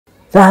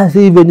Sasa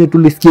hivi venye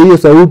tulisikia hiyo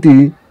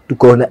sauti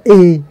tukaona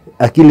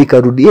akili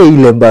karudi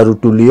ile mbaru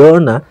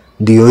tuliona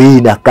ndio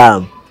hii na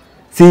kama.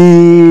 Si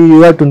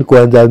watu ni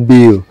kuanza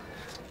mbio.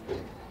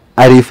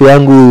 Arifu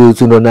yangu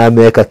tunaona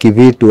ameweka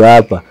kivitu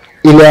hapa.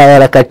 Ile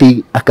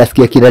harakati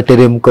akasikia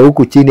kinateremka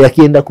huku chini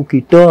akienda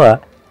kukitoa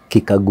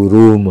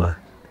kikaguruma.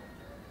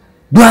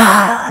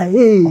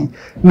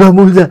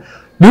 Namuuliza,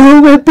 "Ndio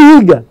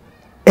umepiga?"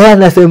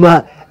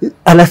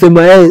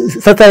 Anasema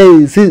sasa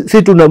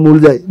si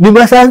tunamuuliza, "Ni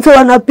masanso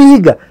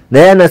wanapiga?" Na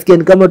yeye anasikia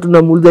ni kama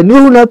tunamuuliza, "Ni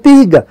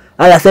unapiga?"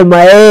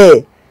 Anasema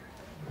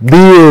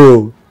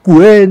ndio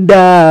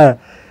kuenda.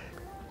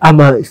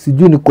 Ama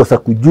sijui ni kukosa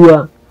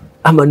kujua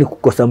ama ni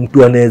kukosa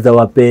mtu anaweza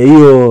wape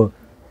hiyo,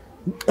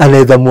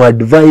 anaweza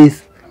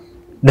muadvise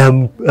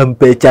na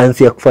ampe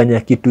chance ya kufanya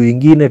kitu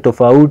kingine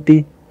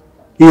tofauti.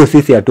 Hiyo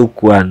sisi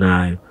hatukuwa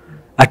nayo.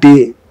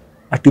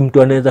 Ati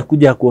mtu anaweza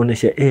kuja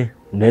kuonesha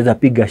unaweza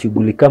piga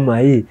shughuli kama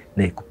hii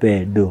na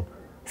ikupee do.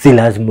 Si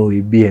lazima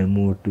uibie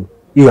mtu.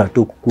 Hiyo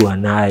hatukuwa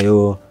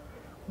nayo.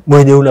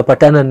 Mwenye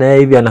unapatana naye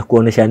hivi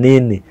anakuonesha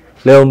nini?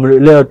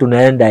 Leo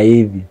tunaenda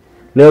hivi.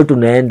 Leo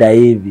tunaenda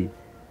hivi.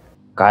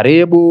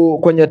 Karibu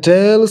kwenye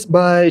Tales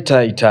by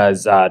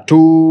Titus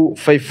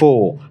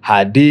 254.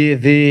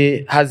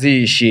 Hadithi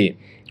haziishi.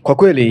 Kwa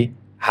kweli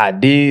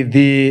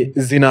hadithi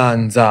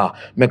zinaanza.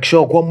 Make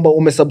sure kwamba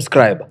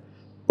umesubscribe,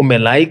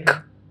 umelike,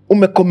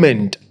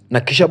 umecomment na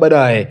kisha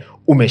baadaye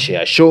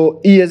umeshare show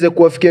iweze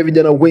kuwafikia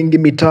vijana wengi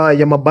mitaa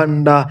ya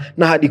mabanda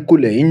na hadi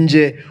kule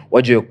nje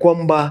wajue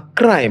kwamba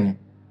crime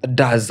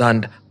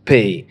doesn't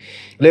pay.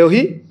 Leo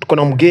hii tuko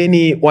na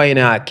mgeni wa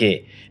aina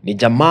yake. Ni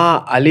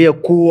jamaa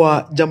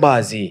aliyekuwa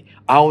jambazi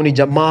au ni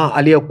jamaa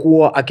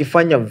aliyekuwa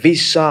akifanya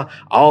visa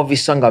au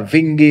visanga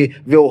vingi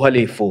vya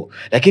uhalifu,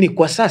 lakini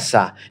kwa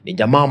sasa ni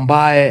jamaa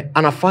ambaye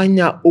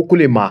anafanya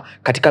ukulima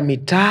katika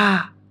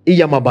mitaa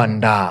ya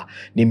mabanda.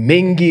 Ni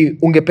mengi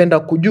ungependa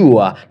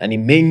kujua na ni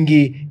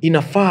mengi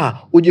inafaa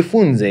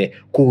ujifunze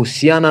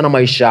kuhusiana na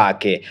maisha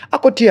yake.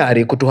 Ako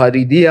tayari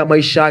kutuhadithia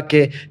maisha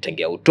yake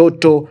tangia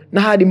utoto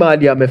na hadi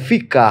mahali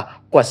amefika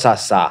kwa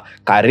sasa.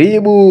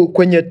 Karibu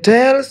kwenye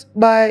Tales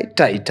by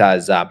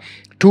Titus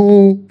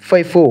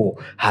 254.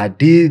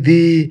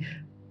 Hadithi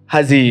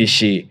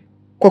haziishi.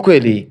 Kwa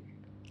kweli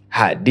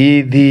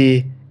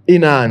hadithi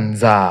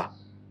inaanza.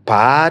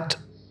 Part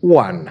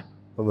 1.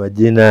 Kwa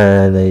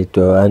majina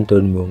naitwa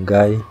Anton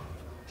Mungai.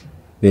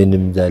 Mimi ni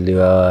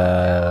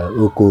mzaliwa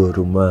huko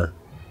Huruma.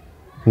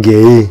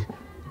 Ngei.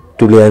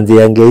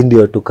 Tulianzia Ngei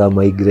ndio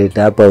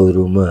tukamigrate hapa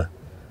Huruma.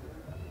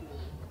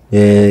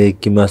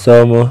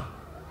 Kimasomo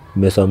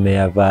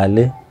nimesomea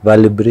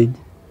Valley Bridge.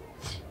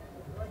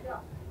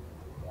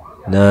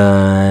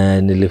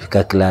 Na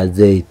nilifika class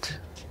 8.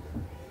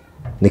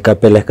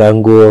 Nikapeleka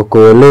nguo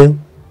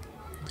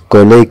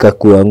kole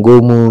ikakuwa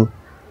ngumu.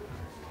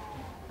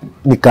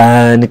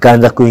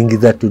 Nikaanza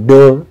kuingiza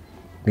tudo,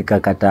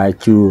 nikakataa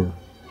chuo.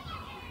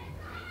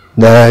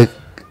 Na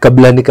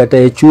kabla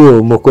nikatae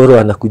chuo, mokoro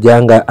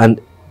anakujanga,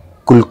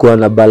 kulikuwa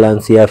na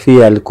balance ya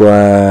fee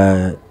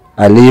alikuwa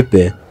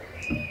alipe.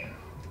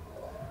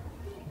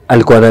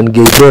 Alikuwa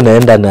ananigeizo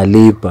naenda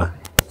nalipa.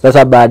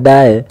 Sasa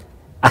baadaye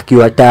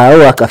akiwa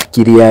tao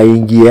akafikiria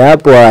ingie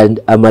hapo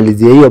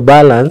amalizie hiyo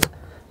balance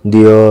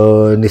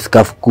ndio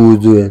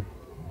nisikafukuzwe.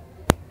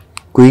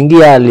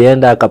 Kuingia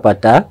alienda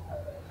akapata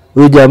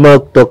huyu jamaa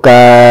kutoka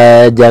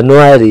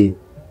Januari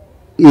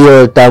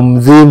hiyo tamu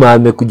mzima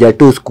amekuja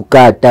tu siku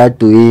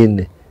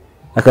 3-4.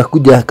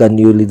 Akakuja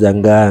akaniuliza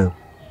ngaa.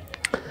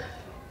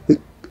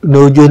 Na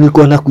ujue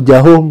nilikuwa nakuja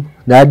home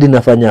na hadi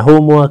nafanya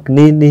homework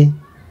nini.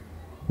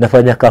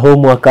 Nafanya ka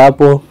homework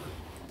hapo.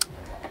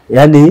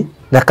 Yaani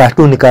nakaa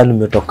tu nikaa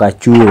nimetoka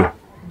chuo.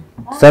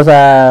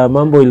 Sasa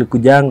mambo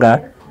ilikujanga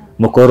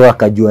mokoro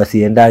akajua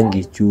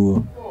siendangi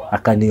chuo.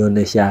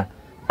 Akanionesha,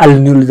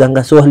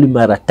 aliniulizanga swali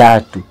mara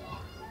 3.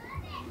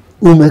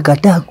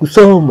 Umekataa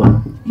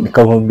kusoma?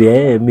 Nikamwambia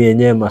mimi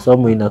yenyewe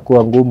masomo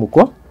inakuwa ngumu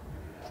kwa.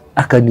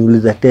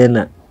 Akaniuliza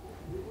tena,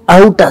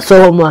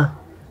 hautasoma?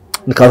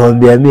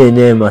 Nikamwambia mimi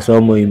yenyewe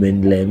masomo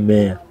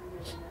imenilemea.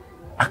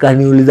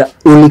 Akaniuliza,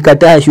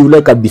 ulikataa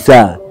shule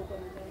kabisa?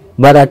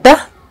 Mara 3.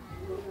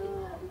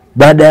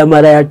 Baada ya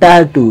mara ya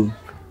 3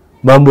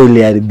 mambo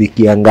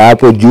iliharibikianga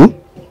hapo juu.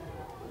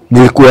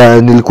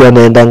 Nilikuwa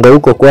naendanga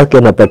huko kwake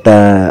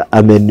napata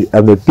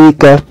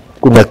amepika,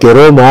 kuna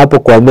keroma hapo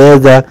kwa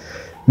meza.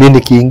 Mimi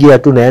nikiingia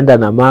tu naenda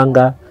na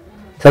manga.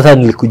 Sasa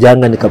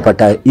nilikujanga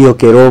nikapata hiyo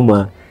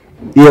keroma.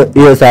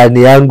 Hiyo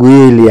sahani yangu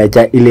hiyo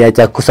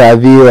iliacha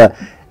kusaviwa.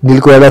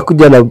 Nilikuwa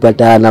nakuja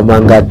nampata na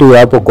manga tu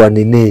hapo kwa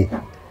nini.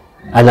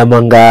 Ana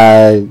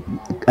manga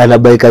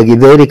anabaika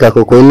githeri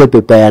kako kwa ile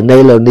pepa ya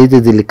nylon hizi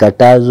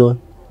zilikatazwa.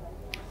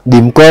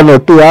 Ni mkono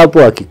tu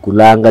hapo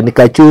akikulanga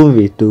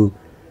nikachumvi tu.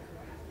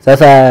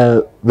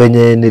 Sasa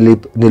venye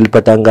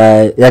nilipatanga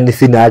yani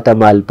sina hata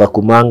mahali pa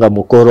kumanga,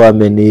 mokoro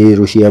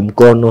amenirushia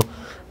mkono.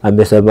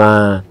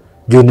 Amesema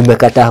juu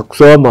nimekataa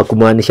kusoma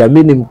kumaanisha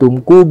mimi ni mtu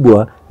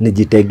mkubwa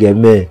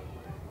nijitegemee.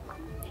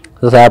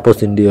 Sasa hapo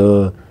si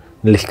ndio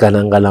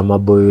nilishikananga na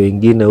maboy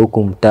wengine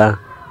huku mtaa.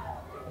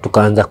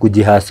 Tukaanza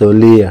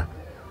kujihasolia.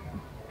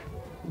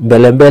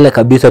 mbele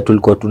kabisa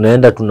tulikuwa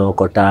tunaenda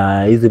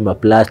tunaokota hizi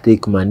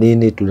maplastic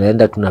manini,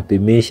 tunaenda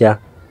tunapimisha,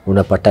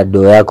 unapata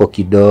doo yako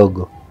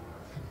kidogo.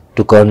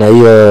 Tukaona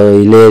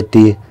hiyo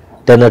ileti,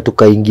 tena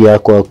tukaingia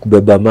kwa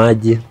kubeba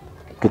maji,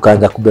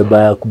 tukaanza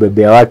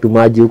kubebea watu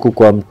maji huku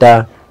kwa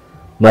mtaa.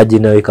 Maji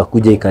nayo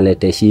ikakuja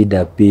ikaleta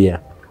shida pia.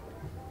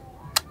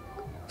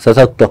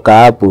 Sasa kutoka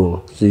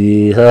hapo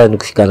sasa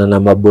nikishikana na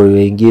maboy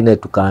wengine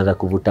tukaanza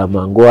kuvuta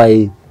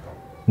mangwai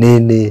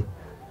nini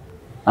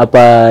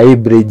hapa hii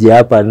bridge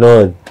hapa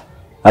north.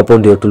 Hapo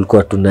ndio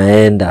tulikuwa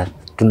tunaenda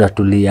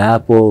tunatulia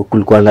hapo.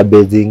 Kulikuwa na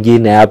base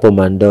nyingine hapo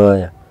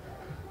Mandoya.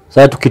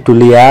 Sasa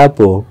tukitulia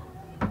hapo,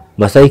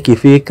 masaa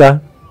ikifika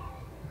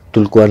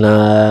tulikuwa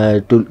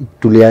na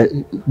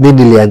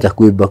mimi nilianza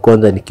kuiba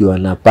kwanza nikiwa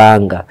na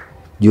panga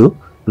juu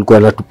tulikuwa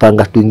na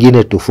tupanga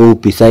twingine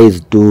tufupi size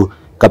tu,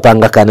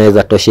 kapanga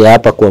kanaweza toshea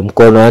hapa kwa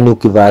mkono, yani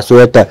ukivaa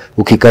sweta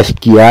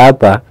ukikashikia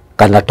hapa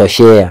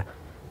kanatoshea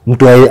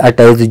mtu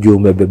hata hizi juu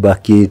umebeba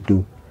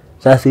kitu.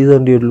 Sasa hizo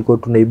ndio tulikuwa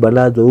tunaiba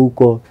nazo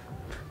huko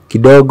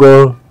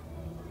kidogo.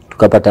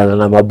 Tukapatana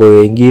na maboy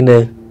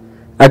wengine,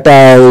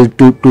 hata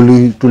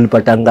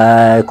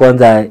tulipatanga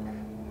kwanza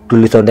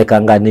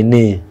tulisondekanga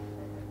nini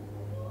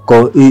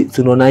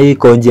tunaona hii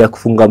konji ya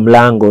kufunga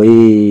mlango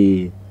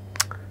hii,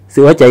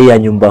 si wacha hii ya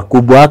nyumba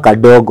kubwa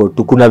kadogo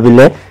tu, kuna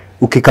vile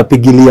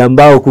ukikapigilia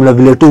mbao kuna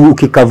vile tu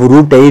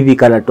ukikavuruta hivi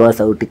kanatoa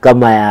sauti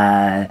kama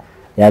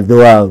ya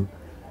dhoa.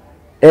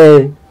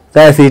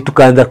 Sasa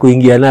tukaanza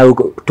kuingia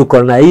nayo,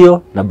 tuko na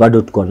hiyo na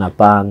bado tuko na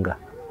panga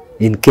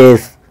in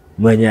case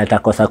mwenye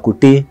atakosa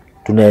kutii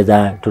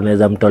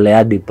tunaweza mtolea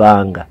hadi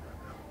panga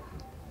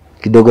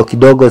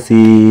kidogo.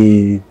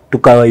 Si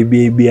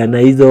tukawaibia na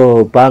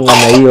hizo panga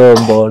na hiyo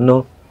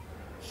mbono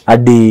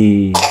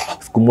hadi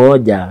siku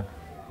moja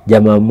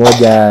jamaa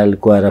mmoja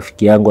alikuwa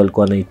rafiki yangu,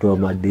 alikuwa anaitwa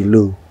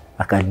Madilu,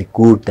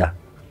 akanikuta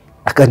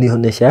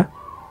akanionyesha,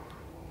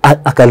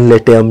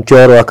 akaniletea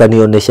mchoro,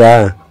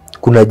 akanionyesha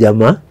kuna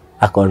jamaa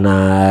ako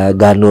na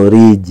gano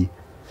riji,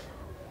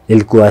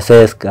 ilikuwa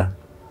seska.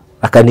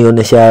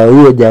 Akanionyesha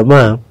huyo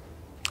jamaa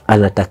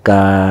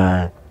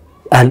anataka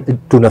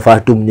tunafaa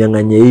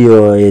tumnyang'anye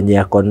hiyo yenye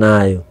yako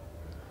nayo.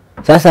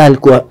 Sasa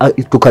alikuwa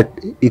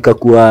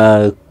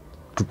ikakuwa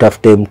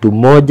tutafute mtu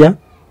mmoja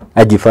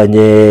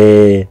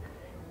ajifanye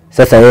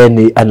sasa yeye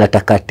ni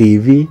anataka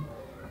TV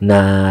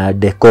na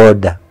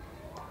decoder.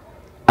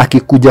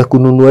 Akikuja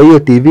kununua hiyo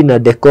TV na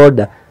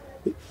decoder,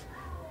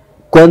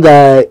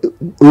 kwanza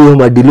huyo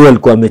Madilu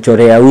alikuwa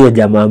amechorea huyo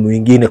jamaa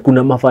mwingine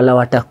kuna mafala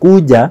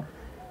watakuja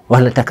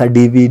wanataka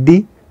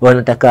DVD,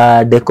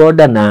 wanataka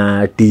decoder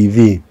na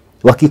TV.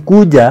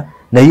 Wakikuja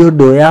na hiyo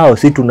doo yao,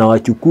 si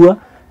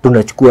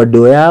tunachukua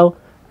doo yao.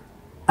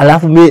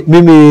 Alafu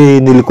mimi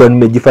nilikuwa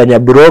nimejifanya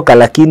broker,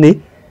 lakini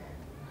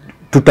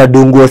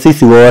tutadungwa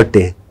sisi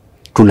wote,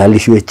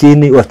 tulalishwe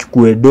chini,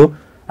 wachukue doo.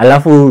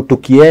 Alafu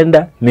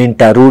tukienda mimi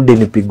nitarudi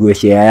nipigwe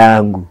share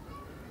yangu.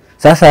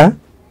 Sasa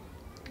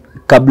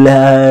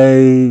kabla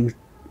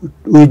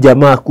huyu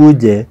jamaa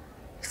kuje,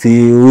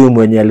 si huyu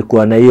mwenye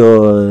alikuwa na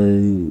hiyo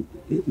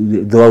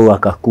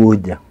dhoa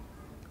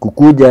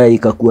kukuja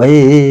ikakuwa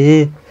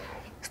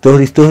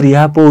story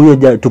hapo.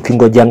 Huyo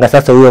tukingojanga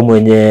sasa huyo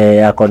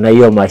mwenye ako na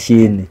hiyo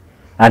mashini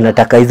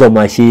anataka hizo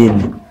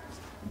mashini,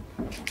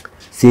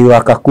 si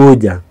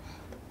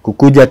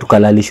kukuja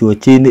tukalalishwa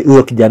chini.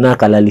 Huyo kijana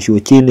akalalishwa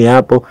chini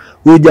hapo.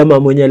 Huyu jamaa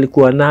mwenye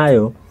alikuwa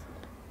nayo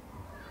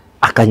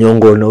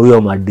akanyongwa na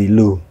huyo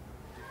Madilu,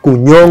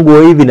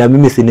 kunyongwa hivi, na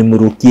mimi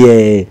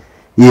sinimrukie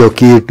hiyo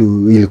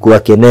kitu, ilikuwa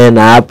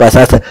kenena hapa.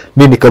 Sasa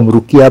mimi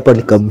nikamrukia hapa,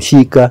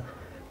 nikamshika,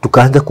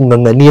 tukaanza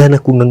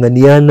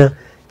kung'ang'aniana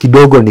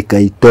kidogo,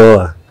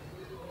 nikaitoa.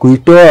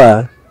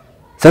 Kuitoa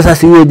sasa,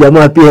 si huyo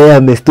jamaa pia yeye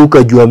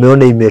amestuka juu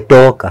ameona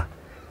imetoka.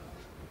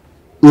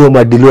 Huyo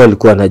Madilu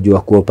alikuwa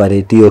anajua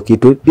kuoperate hiyo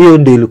kitu. Hiyo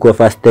ndio ilikuwa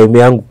first time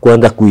yangu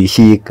kwanza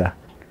kuishika.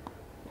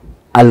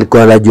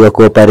 Alikuwa anajua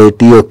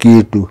kuoperate hiyo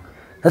kitu.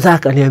 Sasa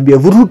akaniambia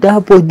vuruta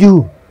hapo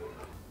juu.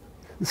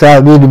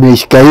 Sasa mimi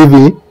nimeshika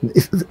hivi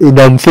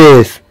ina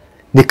mface,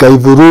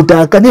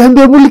 nikaivuruta.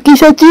 Akaniambia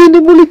mulikisha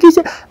chini,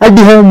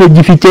 hadi hao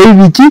umejificha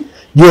hivi chini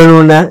juu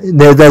anaona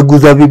naweza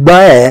guza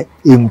vibaya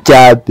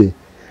imchape.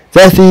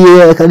 Sasa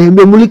yeye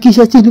akaniambia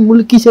mulikisha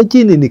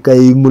chini,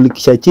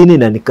 nikaimulikisha chini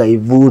na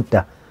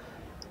nikaivuta.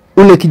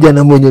 Ule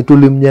kijana mwenye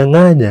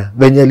tulimnyang'anya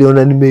venye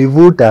aliona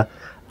nimeivuta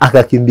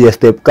akakimbia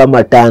step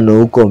kama 5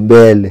 huko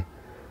mbele.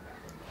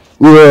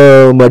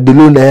 Huyo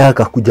Madilu naye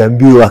akakuja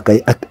mbio,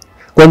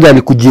 kwanza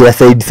alikujia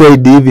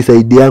side hivi,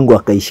 side yangu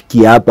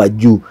akaishikia hapa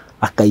juu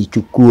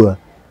akaichukua.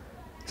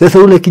 Sasa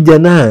ule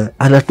kijana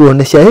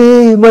anatuonesha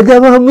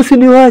majamaa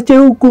msiniwache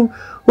huku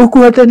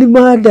hata ni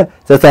mada.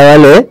 Sasa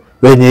wale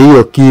wenye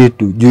hiyo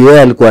kitu juu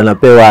yeye alikuwa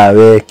anapewa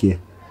aweke.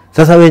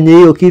 Sasa wenye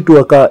hiyo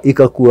kitu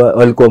ikakuwa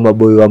walikuwa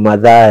maboy wa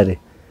Madhare.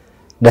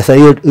 Na sasa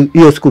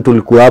hiyo siku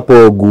tulikuwa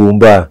hapo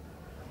Gumba.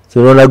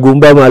 So unaona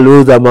Gumba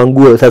maluza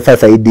manguo. Sasa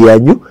saidi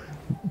yanyu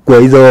kwa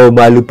hizo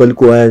mahali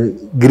palikuwa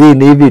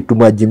green hivi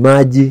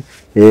tumajimaji.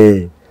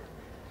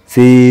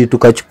 Si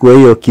tukachukua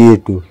hiyo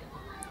kitu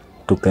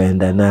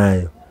tukaenda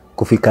nayo.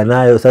 Kufika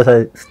nayo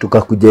sasa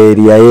tukakuja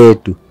area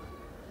yetu.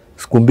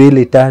 Siku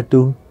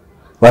 2-3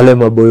 wale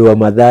maboi wa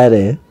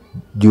Mathare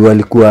juu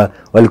walikuwa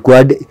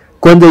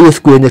kwanza hiyo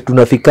siku yenye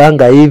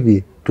tunafikanga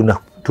hivi,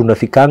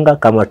 tunafikanga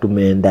kama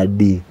tumeenda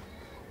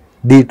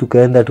D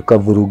tukaenda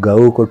tukavuruga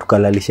huko,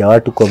 tukalalisha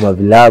watu kwa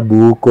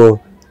mavilabu huko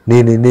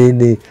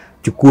nini,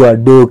 chukua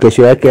do.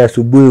 Kesho yake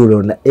asubuhi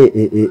unaona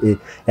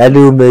yani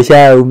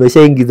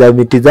umeshaingiza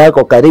miti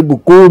zako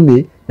karibu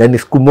 10, na ni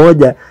siku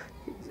moja.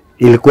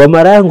 Ilikuwa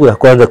mara yangu ya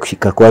kwanza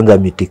kushika kwanza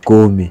miti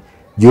 10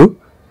 juu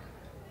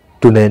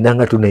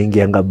tunaendanga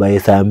tunaingianga bae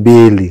saa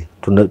 2.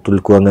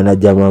 Tulikuwa na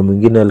jamaa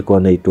mwingine alikuwa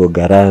anaitwa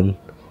Garan,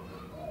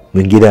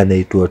 mwingine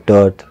anaitwa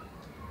Tot,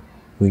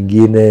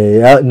 mwingine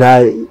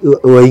na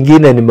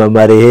wengine ni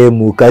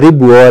marehemu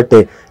karibu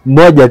wote.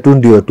 Mmoja tu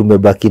ndio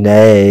tumebaki na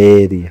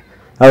yeye area,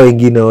 hao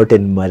wengine wote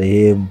ni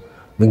marehemu.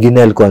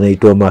 Mwingine alikuwa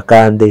anaitwa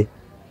Makande.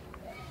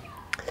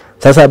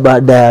 Sasa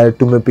baada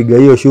tumepiga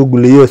hiyo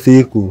shughuli hiyo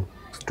siku,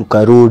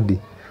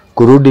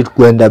 kurudi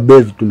kuenda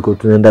base. Tulikuwa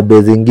tunaenda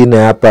base nyingine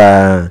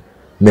hapa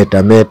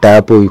Meta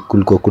hapo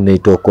kulikuwa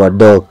kunaitwa kwa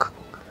dock.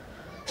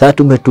 Sasa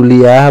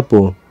tumetulia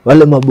hapo,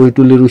 wale maboi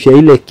tulirusha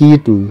ile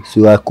kitu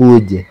si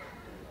wakuje.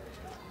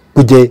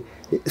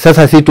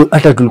 Sasa sisi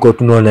hata tulikuwa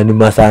tunaona ni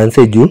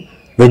masanse juu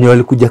wenye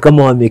walikuja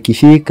kama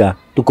wamekishika,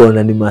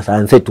 tukaona ni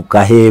masanse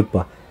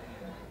tukahepa.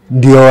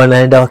 Ndio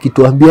wanaenda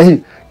wakituambia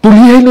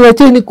tulieni,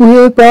 wacheni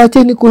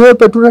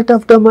kuhepa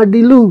tunatafuta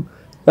madilu.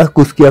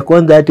 Kusikia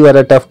kwanza ati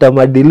wanatafuta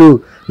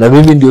madilu, na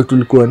mimi ndio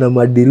tulikuwa na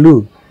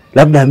madilu.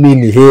 Labda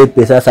mimi ni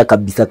hepe sasa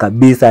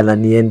kabisa na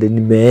niende.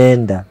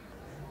 Nimeenda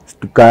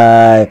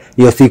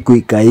hiyo siku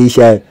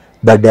ikaisha.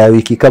 Baada ya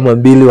wiki kama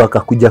 2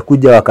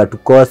 wakakuja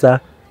wakatukosa,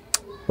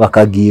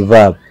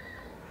 give up.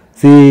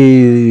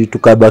 Si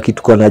tukabaki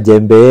tuko na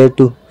jembe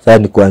yetu. Sasa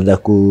ni kuanza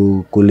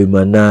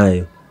kulima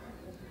nayo.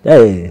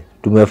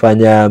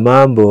 Tumefanya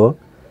mambo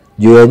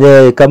juu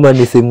wenyewe kama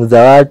ni simu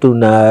za watu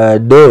na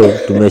do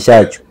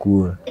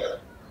tumeshachukua.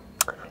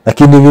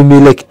 Lakini mimi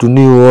ile kitu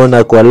ni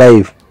uona kwa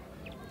live,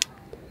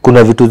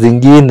 kuna vitu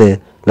zingine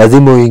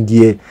lazima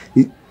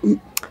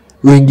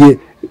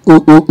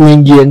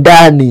uingie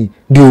ndani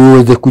ndio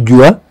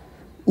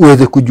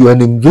uweze kujua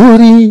ni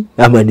mzuri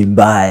ama ni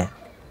mbaya.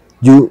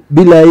 Juu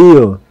bila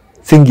hiyo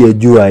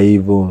singejua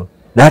hivyo.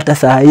 Na hata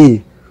saa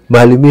hii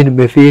mahali mimi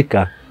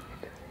nimefika,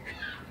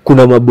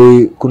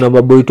 kuna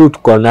maboi tu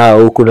tuko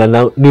nao huko,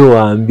 na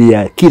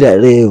niwaambia kila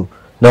leo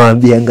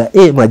nawaambianga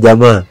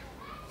majamaa,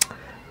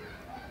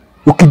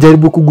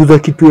 ukijaribu kuguza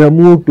kitu ya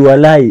mtu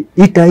walai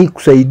itai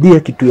kusaidia.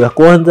 Kitu ya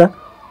kwanza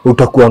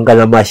utakuanga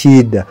na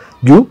mashida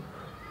juu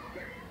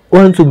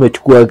once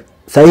umechukua.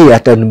 Sahi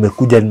hata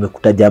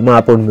nimekuta jamaa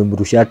hapo,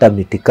 nimemrusha hata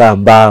mitika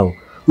mbao.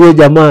 Huyo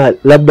jamaa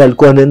labda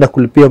alikuwa anaenda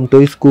kulipia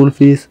mtoi school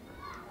fees.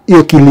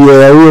 Hiyo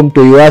kilio ya huyo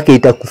mtoi wake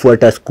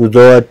itakufuata siku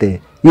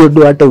zote. Hiyo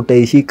do hata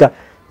utaishika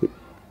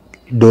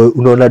do.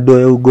 Unaona do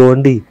ya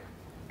ugondi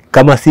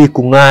kama si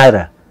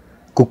kung'ara,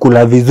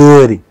 kukula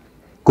vizuri,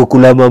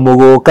 kukula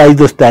mamogoka,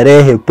 hizo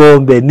starehe,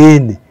 pombe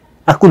nini,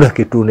 hakuna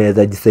kitu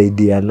unaweza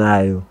jisaidia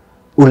nayo.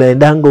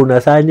 Unaendanga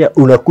unasanya,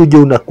 unakuja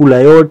unakula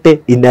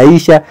yote,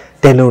 inaisha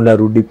tena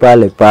unarudi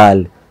pale.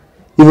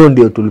 Hivyo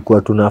ndio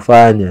tulikuwa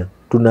tunafanya.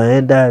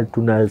 Tunaenda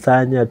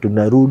tunasanya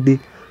tunarudi.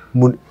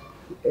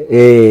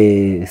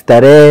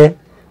 Starehe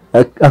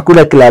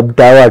hakuna club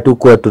tawa tu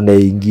kwa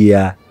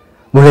tunaingia.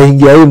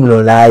 Mnaingia hii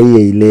mnaona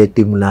hii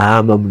ileti,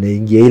 mnahama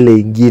mnaingia ile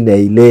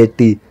nyingine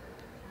ileti.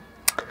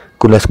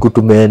 Kuna siku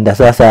tumeenda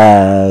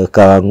sasa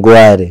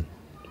Kawangware.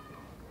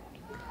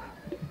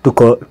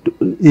 Tuko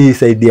hii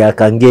saidi ya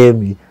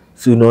Kangemi.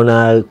 Si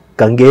unaona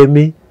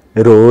Kangemi,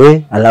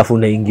 Roe, alafu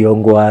unaingia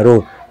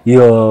Ngwaro.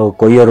 Hiyo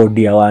kwa hiyo road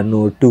ya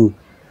 102.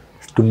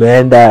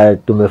 Tumeenda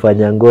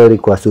tumefanya ngori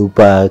kwa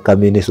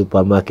Kamini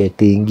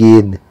supermarket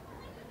ingine.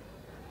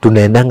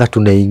 Tunaendanga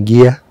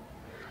tunaingia.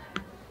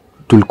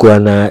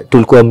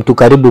 Tulikuwa mtu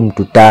karibu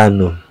mtu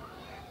 5.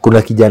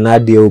 Kuna kijana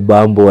hadi ya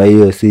ubambo wa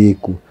hiyo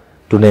siku.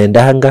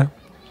 Tunaendanga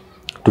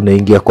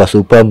tunaingia kwa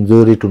super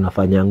mzuri,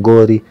 tunafanya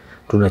ngori,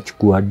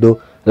 tunachukua do.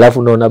 Alafu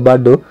unaona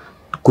bado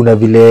kuna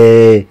vile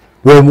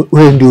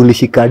wewe ndio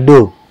ulishika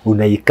do,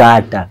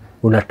 unaikata,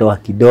 unatoa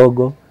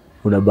kidogo,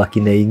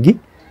 unabaki na ingi.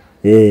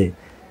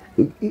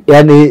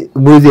 Yani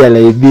mwizi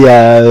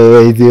anaibia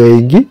hizo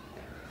wengi.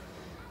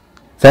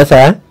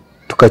 Sasa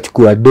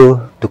tukachukua do,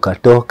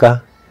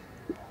 tukatoka.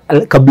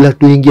 Kabla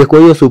tuingie kwa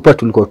hiyo super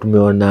tulikuwa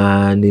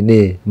tumeona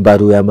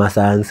mbaru ya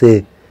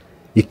masanse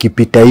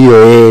ikipita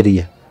hiyo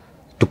area.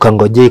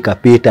 Tukangojea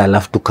ikapita,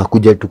 alafu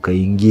tukakuja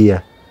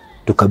tukaingia.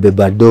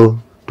 Tukabeba do,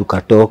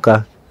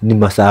 tukatoka. Ni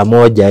masaa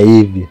 1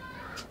 hivi.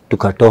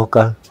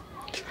 Tukatoka.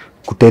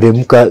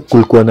 Kuteremka,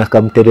 kulikuwa na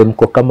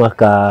kamteremko kama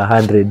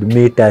 100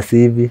 meters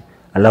hivi.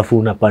 Alafu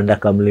unapanda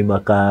kamlima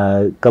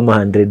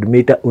kama 100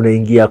 meter,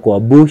 unaingia kwa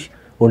bush,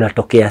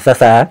 unatokea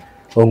sasa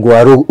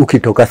Ongwaru.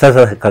 Ukitoka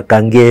sasa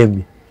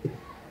Kangemi.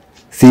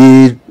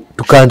 Si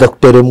tukaanza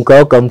kuteremka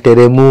au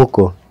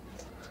kamteremuko.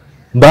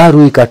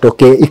 Mbaru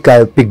ikatokea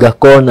ikapiga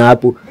kona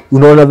hapo.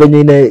 Unaona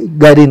venye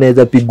gari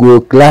inaweza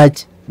pigwa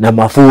clutch na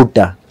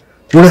mafuta.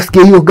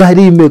 unasikia hiyo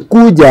gari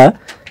imekuja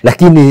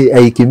lakini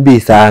haikimbii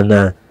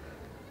sana.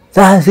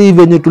 Sasa hivi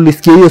venye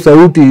tulisikia hiyo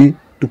sauti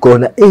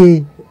tukaona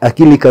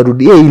akili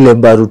karudi, ile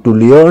mbaru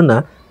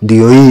tuliona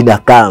ndio hii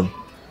inakam.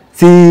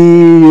 Si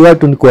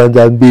watu ni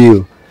kuanza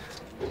mbio.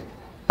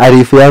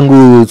 Arifu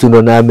yangu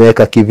tunaona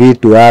ameweka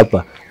kivitu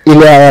hapa.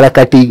 Ile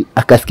harakati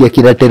akasikia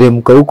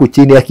kinateremka huku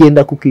chini,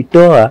 akienda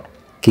kukitoa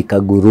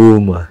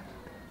kikaguruma.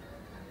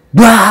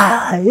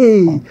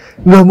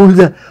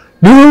 Namuuliza,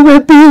 "Ndio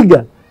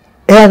umepiga?"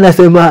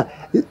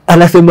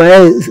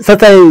 Anasema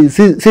sasa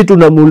si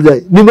tunamuuliza,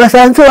 "Ni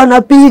masanso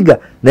wanapiga?"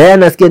 Na yeye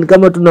anasikia ni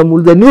kama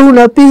tunamuuliza, "Ni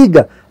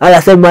unapiga?"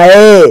 Anasema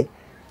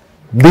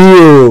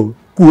ndio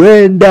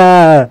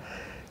kuenda.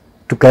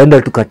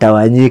 Tukaenda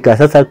tukatawanyika.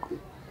 Sasa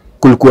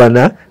kulikuwa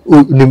na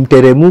ni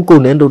mteremko,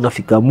 unaenda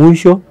unafika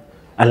mwisho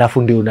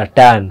alafu ndio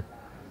unatana.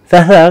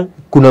 Sasa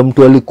kuna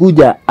mtu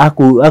alikuja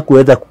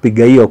hakuweza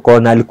kupiga hiyo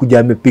kona, alikuja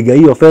amepiga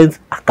hiyo fence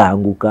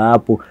akaanguka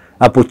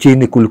hapo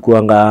chini.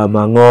 Kulikuwa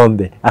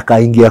ng'ombe,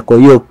 akaingia kwa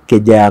hiyo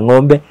keja ya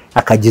ng'ombe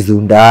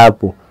akajizunda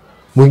hapo.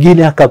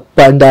 Mwingine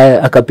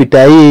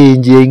akapita hii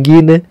njia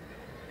nyingine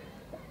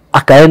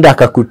akaenda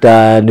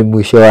akakuta ni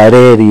mwisho wa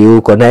reli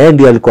huko, na yeye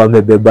ndiye alikuwa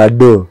amebeba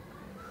do.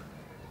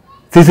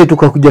 Sisi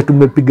tukakuja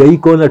tumepiga hii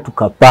kona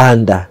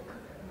tukapanda.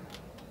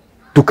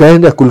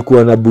 Tukaenda,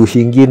 kulikuwa na bush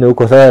nyingine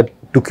huko. Sasa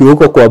tukiwa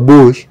huko kwa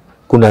bush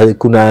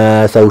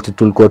kuna sauti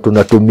tulikuwa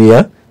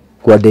tunatumia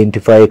ku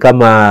identify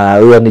kama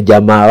huyo ni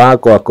jamaa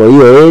wako wako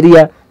hiyo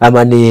area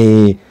ama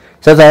ni.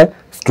 Sasa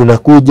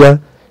tunakuja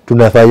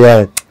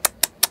tunafanya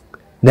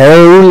na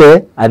yeye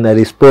ule ana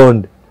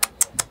respond,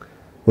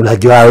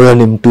 unajua huyo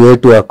ni mtu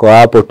wetu wako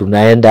hapo.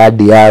 Tunaenda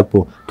hadi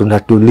hapo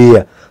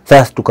tunatulia.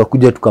 Sasa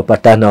tukakuja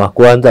tukapatana, wa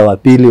kwanza, wa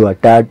pili, wa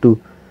tatu.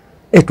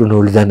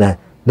 Tunaulizana,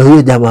 na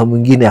huyo jamaa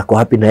mwingine ako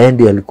wapi? Na yeye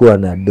ndiye alikuwa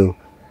na do,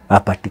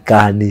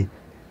 hapatikani.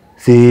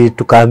 Si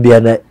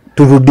tukaambiana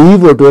turudi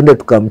hivyo tuende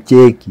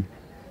tukamcheki.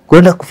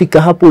 Kwenda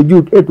kufika hapo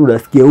juu,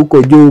 tunasikia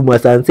huko juu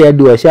masanse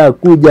hadi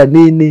washakuja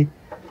nini.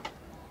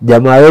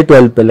 Jamaa wetu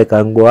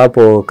alipeleka ngo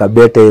hapo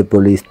Kabete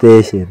police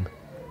station,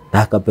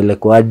 na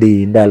akapelekwa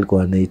hadi Inda,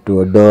 alikuwa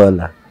anaitwa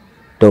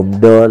Tom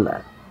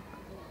Dola.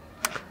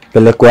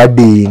 Pelekwa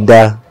hadi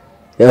Inda,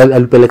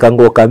 alipeleka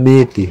ngo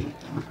Kamiti.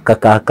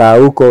 Kaka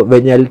huko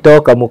venye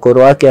alitoka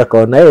mkoro wake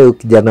akaona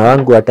kijana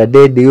wangu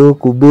atadedi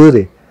huku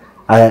bure.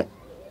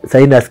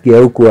 Sasa nasikia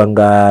huku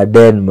anga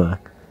Denmark.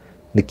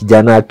 Ni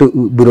kijana tu,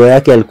 bro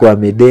yake alikuwa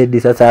amededi.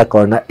 Sasa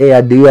akaona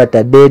hadi huyu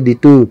atadedi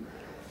tu,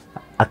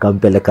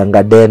 akampeleka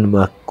anga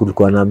Denmark.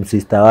 Kulikuwa na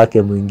msister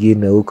wake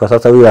mwingine huko.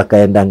 Sasa huyu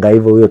akaendanga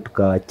hivyo, huyo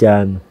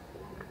tukawachana.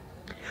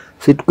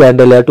 Sisi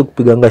tukaendelea tu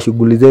kupiganga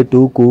shughuli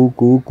zetu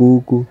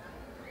huku.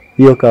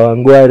 Hiyo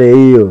Kawangware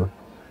hiyo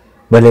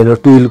maneno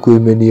tu ilikuwa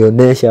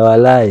imenionyesha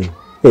walai.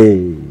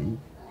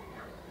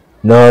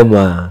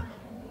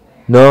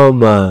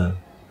 Noma.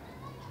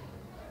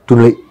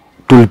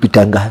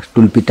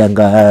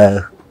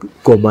 Tulipitanga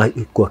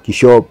kwa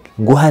kishop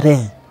Ngware.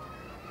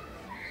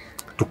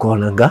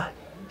 Tukaonanga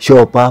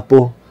shop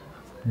hapo,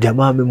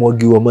 jamaa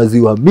amemwagiwa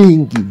maziwa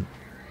mingi,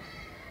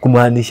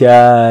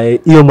 kumaanisha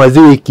hiyo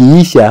maziwa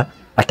ikiisha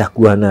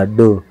atakuwa na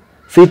do.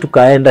 Sisi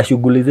tukaenda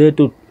shughuli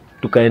zetu,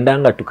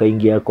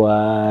 tukaingia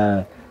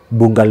kwa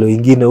bungalow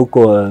ingine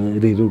huko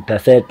Riruta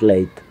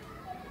Satellite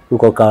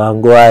huko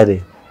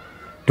Kawangware.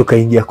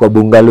 Tukaingia kwa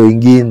bungalow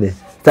ingine.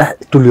 Sasa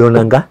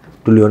tulionanga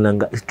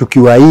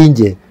tukiwa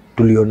nje,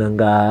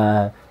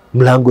 tulionanga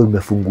mlango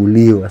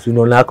imefunguliwa. Si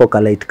unaona hako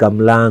kalight ka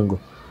mlango,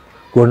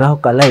 kuona hako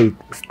kalight.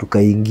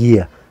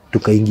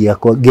 Tukaingia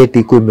kwa gate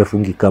iko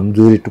imefungika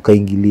mzuri,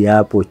 tukaingilia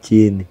hapo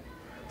chini.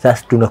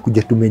 Sasa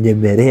tunakuja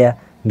tumenyemelea,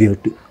 ndio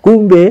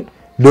kumbe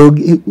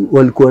dogi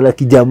walikuwa na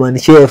kijamani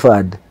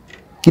shepherd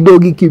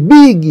kidogi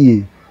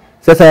kibigi.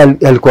 Sasa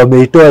alikuwa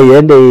ameitoa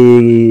iende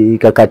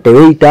ikakate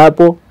weight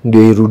hapo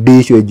ndio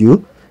irudishwe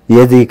juu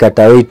iweze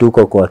ikata weight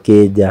huko kwa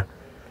keja.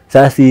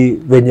 Sasa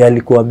venye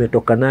alikuwa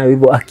ametoka nayo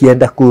hivyo,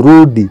 akienda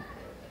kurudi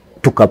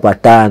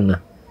tukapatana.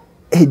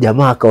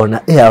 Jamaa akaona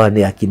hawa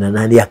ni akina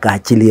nani,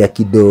 akaachilia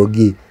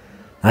kidogi.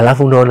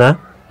 Alafu unaona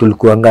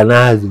tulikuanga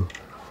nazo.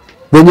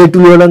 Venye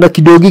tulionanga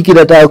kidogi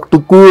kinataka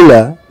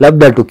kutukula,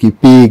 labda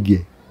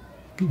tukipige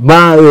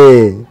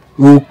mawe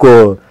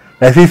huko.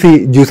 Na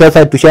sisi juu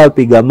sasa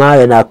tushapiga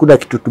mawe na hakuna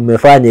kitu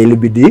tumefanya,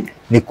 ilibidi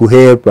ni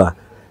kuhepa.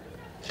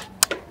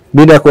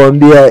 Mimi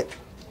nakwambia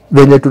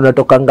venye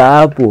tunatokanga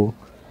hapo,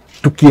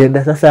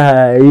 tukienda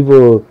sasa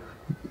hivyo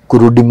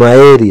kurudi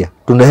maeria,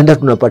 tunaenda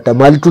tunapata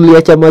mali,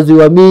 tuliacha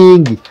maziwa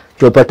mingi,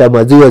 tunapata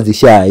maziwa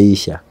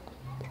zishaisha.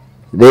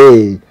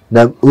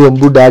 Na huyo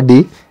mbuda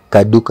hadi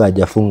kaduka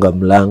hajafunga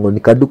mlango, ni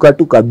kaduka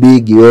tu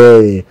kabigi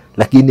wewe,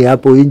 lakini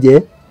hapo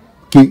nje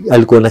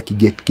alikuwa na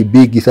kigeti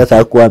kibigi. Sasa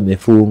hakuwa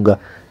amefunga,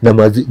 na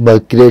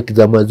makreti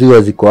za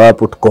maziwa ziko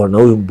hapo. Tukaona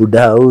huyu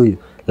mbuda huyu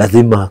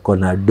lazima ako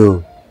na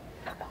do.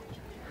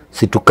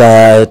 Si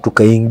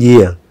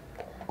tukaingia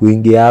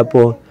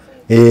hapo.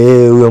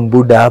 Huyo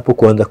mbuda hapo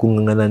kuanza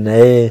kungangana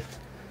na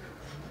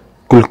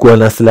kulikuwa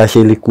na slash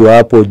ilikuwa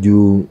hapo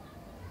juu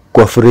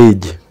kwa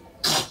fridge.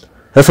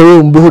 Sasa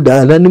huyo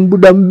mbuda na ni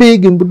mbuda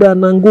mbigi, mbuda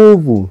na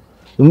nguvu.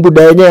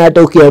 Mbuda yenyewe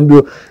hata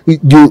ukiambiwa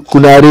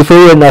kuna arifa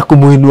hiyo na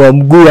kumuinua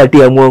mguu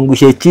ati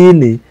amuangushe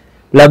chini,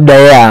 labda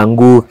yeye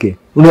aanguke.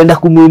 Unaenda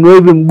kumuinua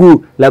hivi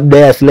mguu, labda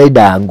yeye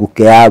slide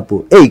aanguke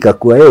hapo.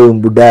 Ikakuwa yeye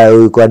mbuda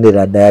huyo kwani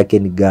rada yake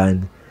ni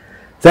gani?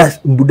 Sasa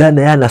mbuda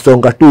na yeye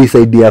anasonga tu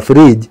side ya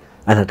fridge,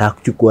 anataka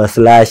kuchukua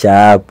slasher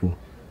hapo.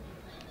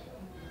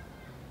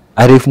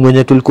 Arifu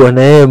mwenye tulikuwa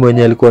na yeye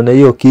mwenye alikuwa na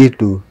hiyo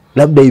kitu,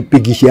 labda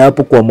ipigishe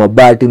hapo kwa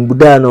mabati.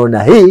 Mbuda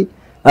anaona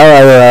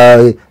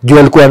juu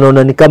alikuwa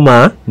anaona ni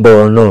kama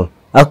mbono.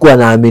 Hakuwa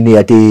anaamini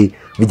ati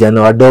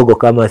vijana wadogo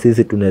kama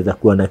sisi tunaweza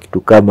kuwa na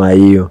kitu kama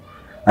hiyo.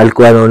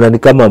 Alikuwa anaona ni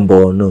kama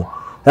mbono.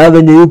 Sasa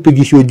venye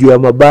upigishwe juu ya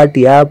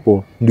mabati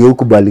hapo ndio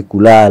ukubali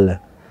kulala.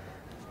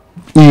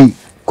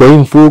 Kwa hii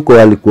mfuko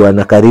alikuwa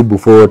na karibu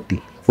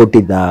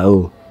 40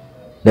 dhao.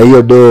 Na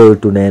hiyo do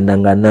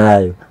tunaendanga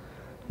nayo.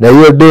 Na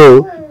hiyo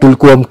do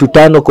tulikuwa mtu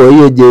 5 kwa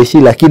hiyo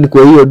jeshi, lakini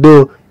kwa hiyo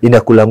do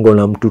inakulango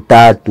na mtu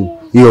 3,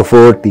 hiyo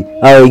 40.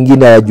 Hao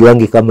wengine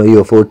hawajuangi kama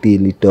hiyo 40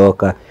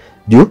 ilitoka.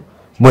 Juu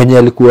mwenye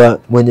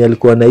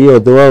alikuwa na hiyo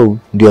dhao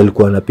ndio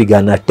alikuwa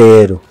anapiga na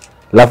tero.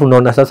 Alafu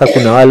naona sasa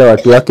kuna wale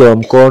watu wake wa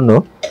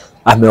mkono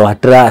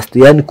amewatrust.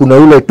 Yaani kuna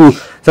ule tu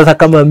sasa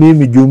kama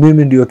mimi, juu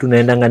mimi ndio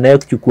tunaendanga naye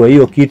kuchukua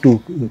hiyo kitu,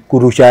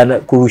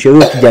 kurusha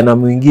huyo kijana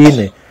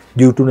mwingine,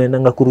 juu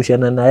tunaendanga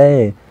kurushana na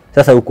yeye.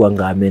 Sasa huko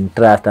anga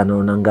amentrust,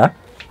 anaonanga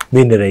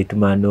mimi ni right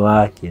man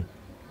wake.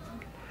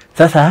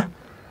 Sasa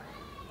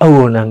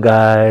au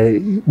onanga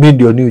mimi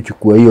ndio ni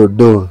uchukua hiyo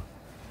do.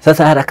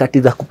 Sasa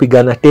harakati za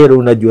kupigana tero,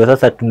 unajua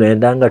sasa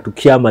tunaendanga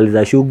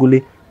tukishamaliza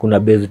shughuli, kuna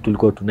base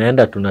tulikuwa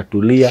tunaenda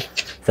tunatulia.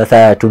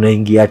 Sasa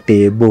tunaingia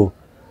tebo.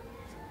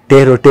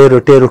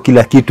 Tero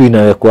kila kitu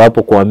inawekwa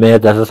hapo kwa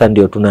meza. Sasa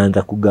ndio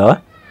tunaanza kugawa.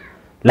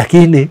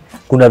 Lakini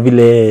kuna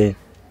vile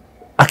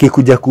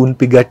akikuja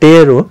kunipiga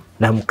tero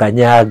na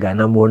mkanyaga,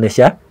 na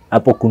muonesha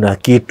hapo kuna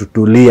kitu,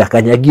 tulia,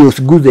 kanyagia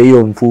usiguze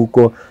hiyo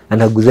mfuko.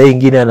 Anaguza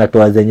nyingine,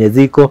 anatoa zenye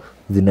ziko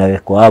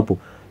zinawekwa hapo.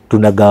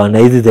 Tunagawana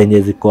hizi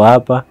zenye ziko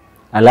hapa.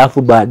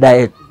 Alafu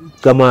baadaye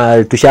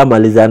kama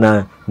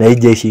tushamalizana na hii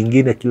jeshi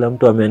nyingine, kila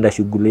mtu ameenda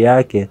shughuli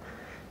yake,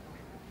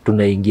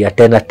 tunaingia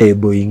tena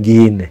tebo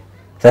nyingine.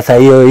 Sasa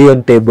hiyo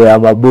ni tebo ya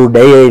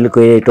mabuda. Hiyo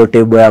ilikuwa inaitwa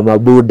tebo ya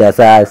mabuda.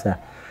 Sasa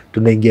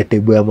tunaingia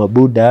tebo ya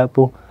mabuda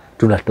hapo,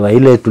 tunatoa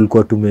ile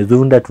tulikuwa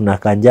tumezunda,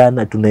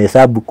 tunakanjana,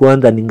 tunahesabu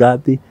kwanza ni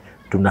ngapi,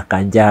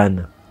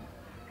 tunakanjana.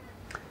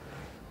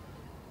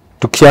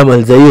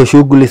 Tukishamaliza hiyo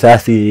shughuli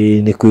sasa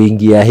ni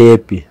kuingia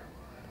happy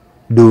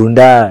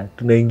dunda,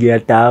 tunaingia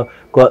tao.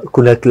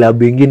 Kuna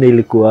klabu nyingine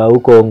ilikuwa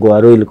huko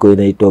Ongwaro, ilikuwa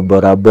inaitwa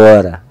Bora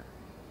Bora.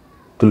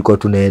 Tulikuwa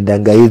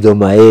tunaendanga hizo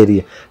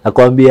maeria.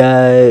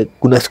 Nakwambia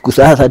kuna siku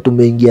sasa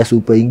tumeingia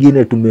super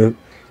nyingine,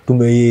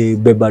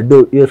 tumebeba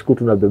do. Hiyo siku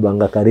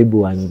tunabebanga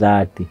karibu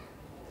 130.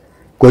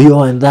 Kwa hiyo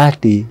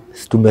 130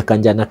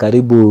 tumekanjana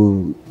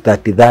karibu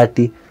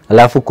 30.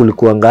 Alafu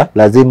kulikuanga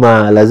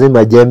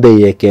lazima jembe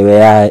iekewe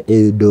ya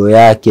do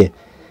yake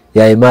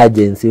ya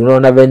emergency.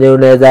 Unaona venye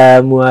unaweza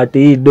amua ati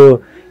hii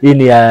do hii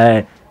ni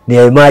ya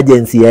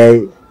emergency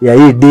ya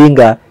hii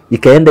dinga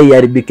ikaenda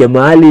iharibike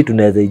mahali,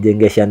 tunaweza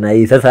ijengesha na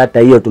hii. Sasa hata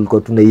hiyo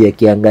tulikuwa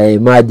tunaiwekeanga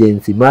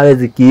emergency. Mawe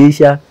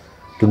zikiisha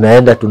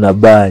tunaenda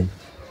tunabai.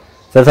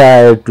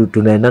 Sasa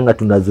tunaendanga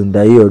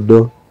tunazunda hiyo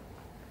do.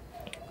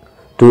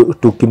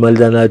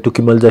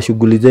 Tukimaliza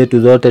shughuli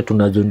zetu zote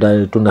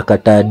tunazunda,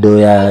 tunakata do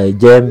ya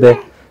jembe,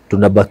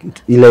 tunabaki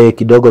ile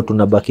kidogo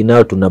tunabaki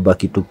nao,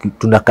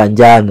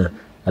 tunakanjana.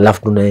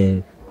 Alafu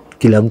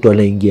kila mtu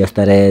anaingia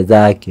starehe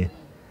zake.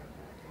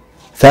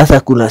 Sasa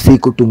kuna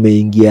siku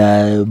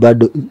tumeingia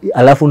bado,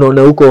 alafu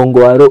naona huko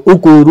Ongwaro,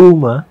 huko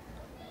Huruma,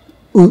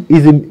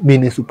 hizi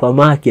mini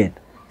supermarket,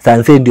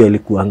 Sanse ndio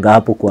ilikuwa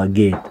hapo kwa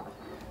gate.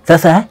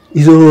 Sasa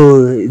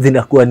hizo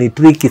zinakuwa ni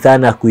tricky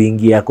sana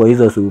kuingia kwa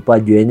hizo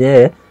super, juu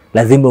yenyewe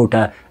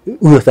lazima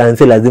huyo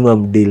Sanse lazima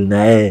mdeal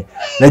na yeye.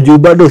 Na juu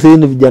bado sisi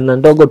ni vijana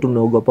ndogo,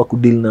 tunaogopa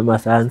kudeal na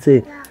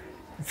masanse.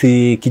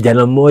 Si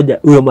kijana mmoja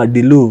huyo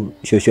Madilu,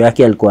 shosho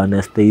yake alikuwa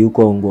anastay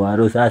huko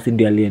Ongwaro. Sasa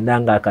ndio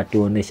aliendanga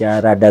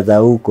akatuonesha rada za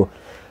huko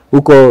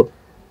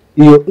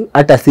hiyo.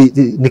 Hata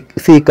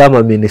si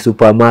kama mini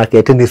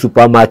supermarket, ni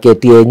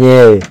supermarket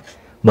yenyewe.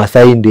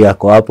 Masai ndio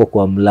yako hapo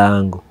kwa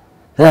mlango.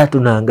 Sasa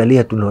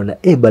tunaangalia tunaona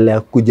bala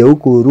ya kuja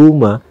huko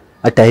Huruma,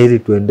 hata hili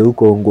tuende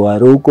huko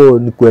Ongwaro. Huko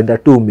ni kwenda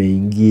tu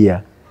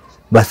umeingia.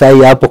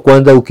 Masai hapo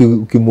kwanza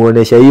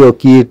ukimuonesha hiyo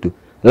kitu.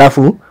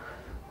 Alafu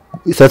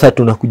sasa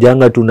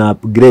tunakujanga tuna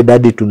upgrade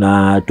hadi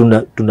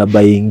tuna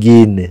buy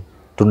ingine.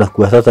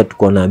 Tunakuwa sasa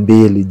tuko na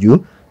 2 juu.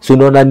 Si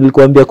unaona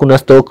nilikwambia kuna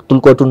stock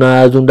tulikuwa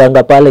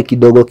tunazundanga pale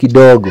kidogo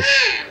kidogo.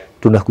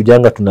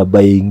 Tunakujanga tuna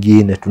buy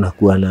ingine,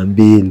 tunakuwa na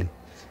 2.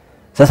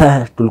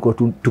 Sasa tulikuwa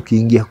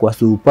tukiingia kwa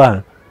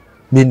super,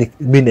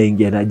 mimi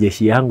naingia na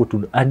jeshi yangu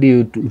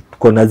hadi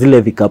tuko na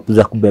zile vikapu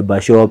za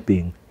kubeba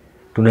shopping.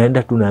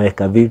 Tunaenda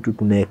tunaweka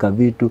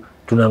vitu,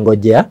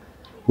 tunangojea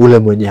ule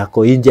mwenye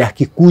ako nje.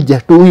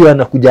 Akikuja tu huyo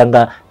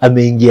anakujanga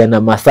ameingia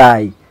na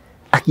Masai.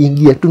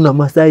 Akiingia tu na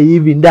Masai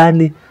hivi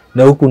ndani,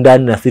 na huku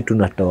ndani na sisi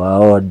tunatoa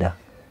order.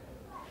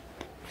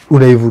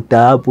 unaivuta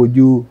hapo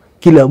juu,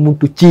 kila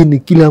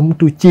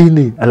mtu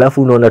chini,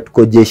 alafu unaona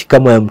tuko jeshi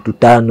kama ya mtu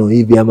 5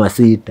 hivi ama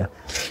 6,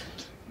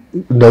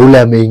 na ule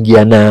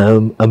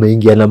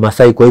ameingia na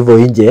Masai. Kwa hivyo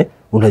nje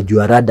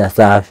unajua rada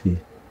safi,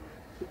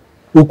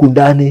 huku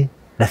ndani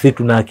na sisi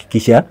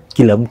tunahakikisha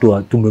kila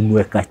mtu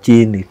tumemweka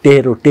chini,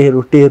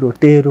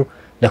 tero,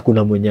 na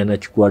kuna mwenye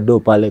anachukua do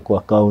pale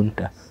kwa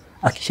kaunta.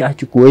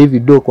 Akishachukua hivi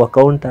do kwa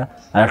kaunta,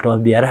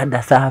 anatuambia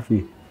rada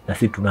safi, na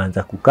sisi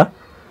tunaanza kukaa.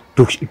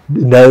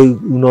 Na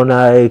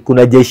unaona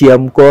kuna jeshi ya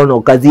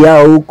mkono, kazi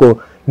yao huko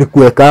ni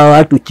kuweka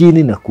watu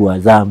chini na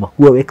kuwazama,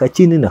 kuwaweka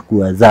chini na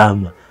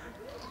kuwazama.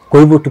 Kwa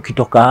hivyo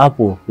tukitoka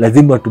hapo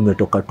lazima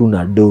tumetoka tu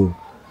na do.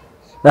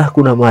 Na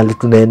kuna mahali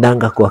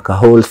tunaendanga kwa ka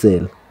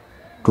wholesale,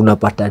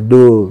 tunapata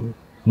do,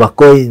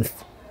 macoins,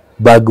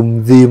 bag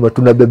mzima,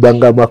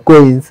 tunabebanga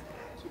macoins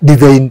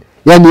design,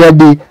 yani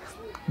hadi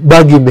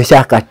bagi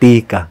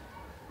imeshakatika,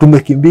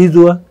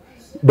 tumekimbizwa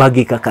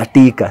bagi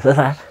kakatika.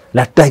 Sasa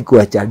nataka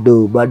kuacha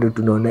do, bado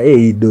tunaona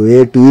hii do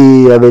yetu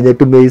hii venye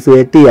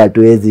tumeiswetia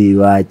hatuwezi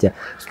iwacha,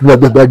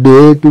 tunabeba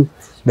do yetu.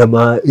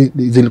 Na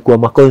zilikuwa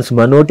macoins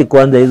manoti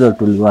kwanza, hizo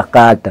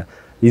tuliwakata,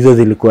 hizo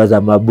zilikuwa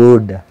za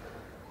maboda.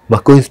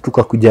 Macoins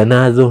tukakuja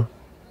nazo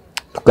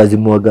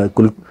tukazimwaga.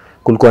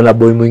 Kulikuwa na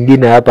boy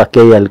mwingine hapa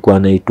Kenya alikuwa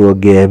anaitwa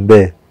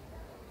Gembe.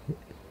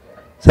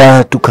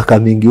 Sasa tukaka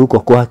mingi huko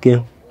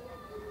kwake,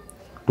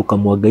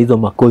 tukamwaga hizo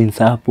macoins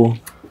hapo,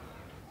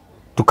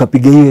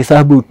 tukapiga hiyo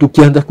hesabu.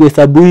 Tukianza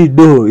kuhesabu hii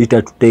do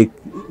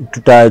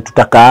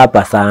tutakaa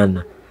hapa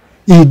sana.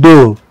 Hii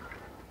do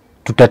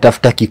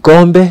tutatafuta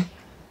kikombe,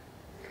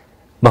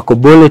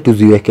 makobole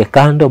tuziweke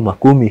kando,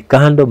 makumi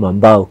kando,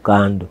 mambao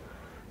kando.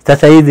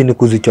 Sasa hizi ni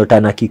kuzichota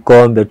na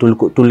kikombe,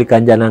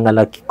 tulikanjananga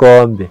na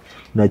kikombe,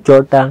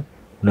 unachota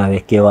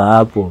unawekewa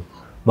hapo.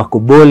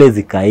 Makobole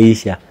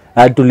zikaisha,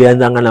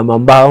 tulianzanga na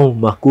mambao,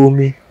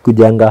 makumi,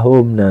 kujanga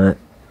home na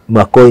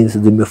macoins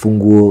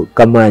zimefungua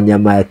kama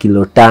nyama ya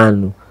kilo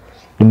 5.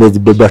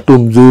 Nimezibeba tu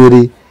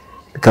mzuri,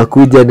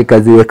 nikakuja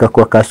nikaziweka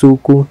kwa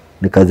kasuku,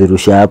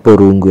 nikazirusha hapo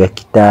rungu ya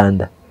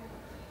kitanda.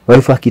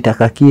 Wife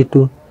akitaka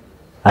kitu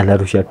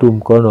anarusha tu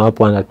mkono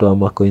hapo, anatoa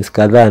macoins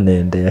kadhaa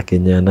naende ya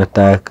Kenya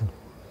anataka.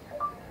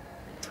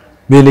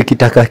 Mimi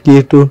nikitaka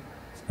kitu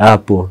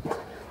hapo.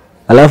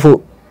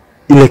 Alafu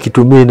ile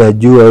kitu mimi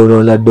najua,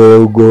 unaona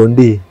do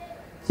ugondi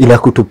ila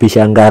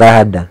kutupisha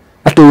ngarada.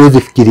 Hata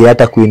uwezi fikiria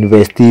hata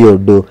kuinvest hiyo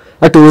do,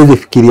 hata uwezi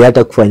fikiria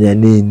hata kufanya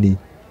nini.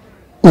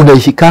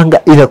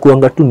 Unaishikanga ila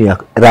kuanga tu ni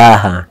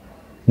raha.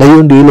 Na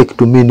hiyo ndio ile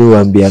kitu mimi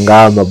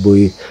niwaambianga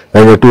maboy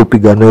wale tu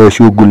piga nayo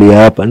shughuli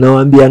hapa.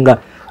 Nawaambianga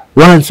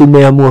once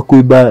umeamua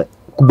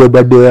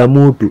kubeba do ya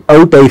mtu,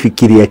 au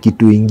utaifikiria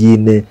kitu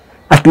ingine.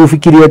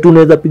 Atufikiria tu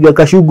unaweza piga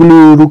kashughuli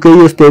uruke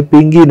hiyo step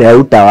ingine,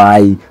 au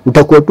utawahi.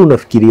 Utakuwa tu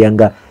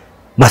unafikirianga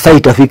masaa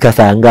itafika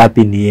saa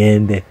ngapi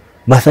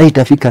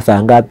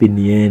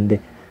niende.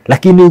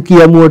 Lakini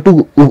ukiamua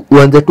tu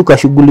uanze tu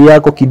kashughuli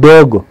yako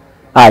kidogo,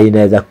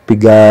 inaweza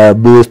kupiga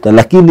booster.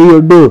 Lakini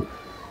hiyo do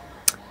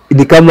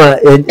ni kama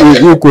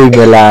yuko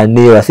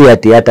imelaaniwa, si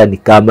ati hata ni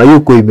kama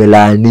yuko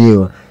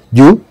imelaaniwa.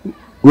 Juu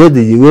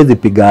huwezi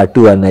piga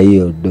hatua na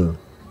hiyo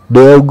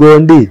do ya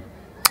ugondi,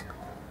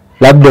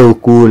 labda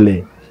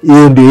ukule.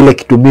 Hiyo ndio ile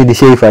kitu mimi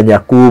nishaifanya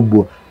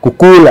kubwa.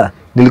 Kukula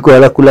nilikuwa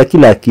nakula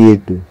kila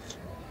kitu.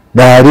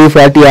 Na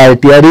Arifa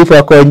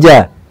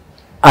konja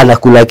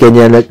anakula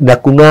Kenya na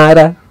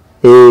kung'ara.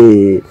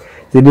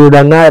 Sini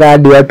unang'ara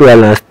hadi watu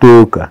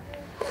wanastuka.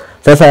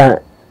 Sasa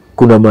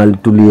kuna mahali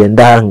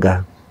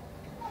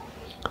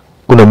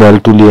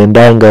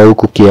tuliendanga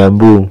huku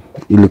Kiambu,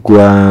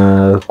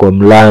 ilikuwa kwa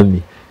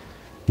Mlami.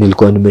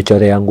 Nilikuwa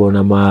nimechorea nguo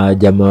na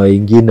majamaa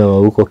wengine wa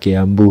huko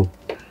Kiambu.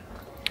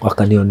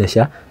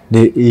 Wakanionyesha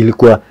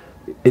ilikuwa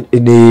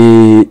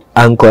ni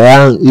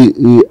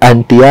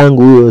auntie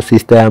yangu, huyo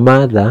sister ya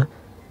mother,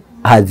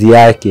 hazi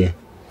yake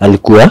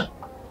alikuwa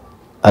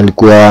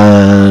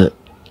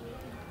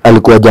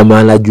jamaa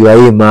anajua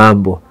hii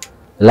mambo.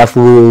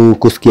 Alafu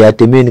kusikia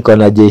ati mimi niko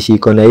na jeshi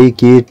iko na hii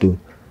kitu,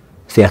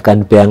 si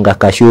akanipeanga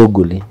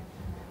kashughuli.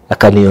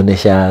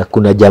 Akanionyesha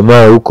kuna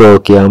jamaa huko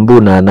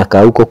Kiambu na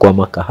anakaa huko kwa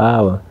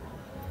makahawa,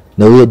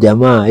 na huyo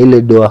jamaa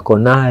ile do ako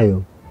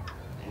nayo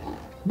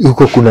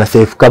huko kuna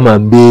safe kama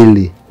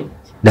 2,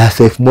 na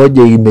safe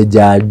moja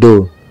imejaa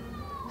do.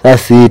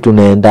 Sasa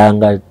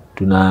tunaendanga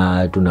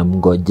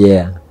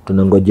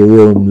tunamngojea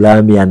huyo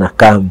Mlami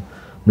anakam.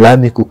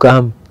 Mlami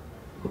kukam,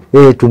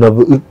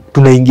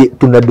 tunaingia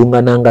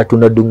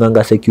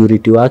tunadunganga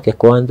security wake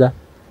kwanza,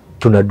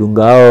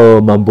 tunadunga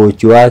hao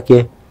mambochi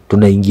wake,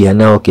 tunaingia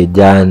nao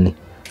kejani.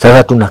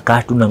 Sasa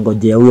tunakaa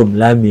tunangojea huyo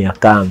Mlami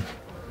akam.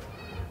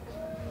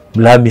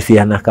 Mlami si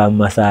anakam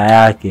masaa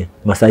yake.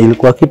 Masaa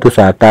ilikuwa kitu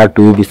saa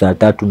 3 hivi, saa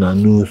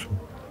 3:30.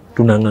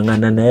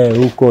 Tunangangana na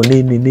yeye huko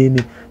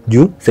nini.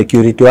 Juu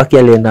security wake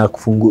alienda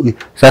kufungua.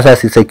 Sasa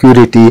si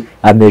security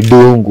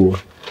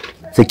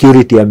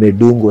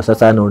amedungwa.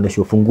 Sasa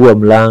anaonesha fungua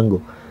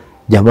mlango.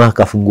 Jamaa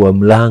akafungua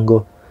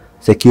mlango.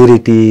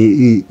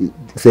 Security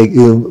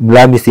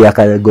Mlami si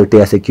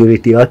akagotea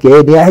security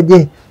wake, ni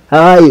aje? How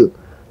are you?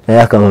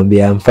 Na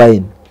akamwambia I'm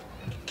fine.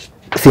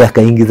 si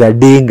akaingiza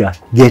dinga,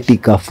 geti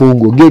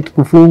kafungwa, geti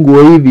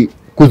kufungwa hivi,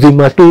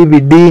 kuzima tu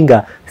hivi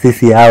dinga,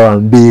 sisi hawa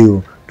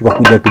mbio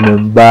tukakuja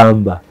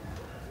tumembamba,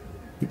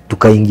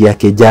 tukaingia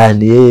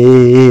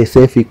kejani.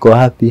 Safe iko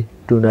wapi?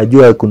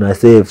 Tunajua kuna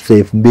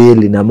safe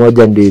mbili na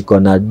moja ndio iko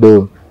na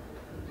do.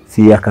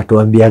 Si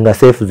akatuambianga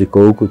safe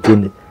ziko huku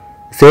chini.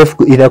 Safe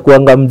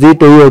inakuanga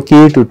mzito hiyo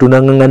kitu,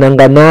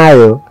 tunangangana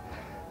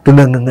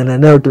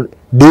nayo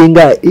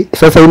dinga.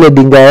 Sasa ile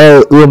dinga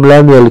yao huyo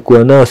mlami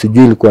alikuwa nao,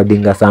 sijui ilikuwa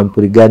dinga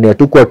sampuli gani,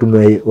 hatukuwa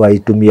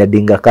tumewaitumia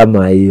dinga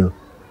kama hiyo,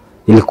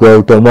 ilikuwa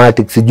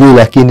automatic sijui,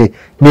 lakini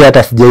mimi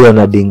hata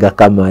sijaiona dinga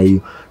kama hiyo.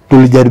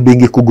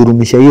 Tulijaribu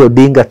kugurumisha hiyo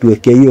dinga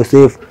tuweke hiyo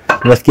safe,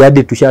 tunasikia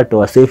hadi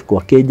tushatoa safe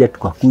kwa keja,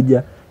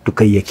 tukakuja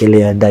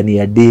tukaiekelea ndani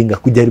ya dinga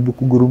kujaribu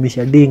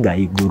kugurumisha dinga,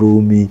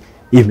 igurumi,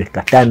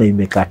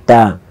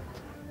 imekataa.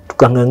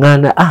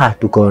 Tukangangana,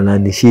 tukaona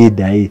ni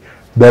shida hii,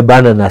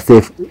 bebana na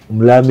safe.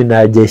 Mlami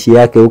na jeshi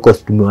yake huko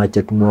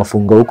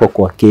tumewafunga huko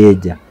kwa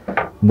keja,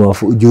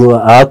 jua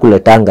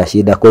hawakuletanga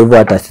shida, kwa hivyo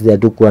hata sisi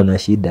hatukuwa na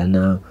shida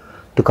nao.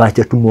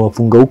 Tukaacha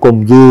tumewafunga huko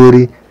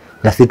mzuri,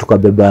 na sisi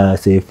tukabeba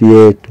safe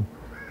yetu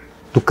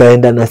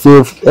tukaenda na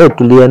safe.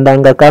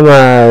 Tuliendanga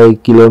kama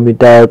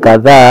kilomita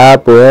kadhaa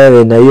hapo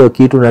na hiyo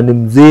kitu, na ni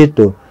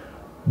mzito.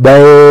 By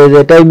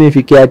the time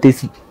ifikia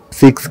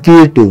 6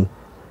 kitu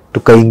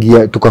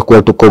tukaingia,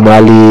 tukakuwa tuko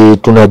mali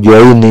tunajua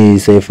hii ni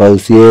safe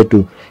house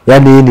yetu,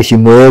 yani hii ni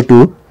shimo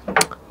yetu,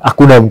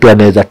 hakuna mtu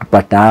anaweza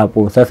tupata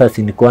hapo. Sasa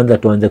si ni kwanza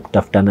tuanze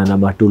kutafutana na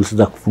matools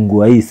za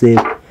kufungua hii safe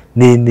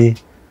nini.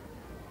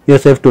 Hiyo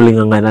safe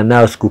tulingangana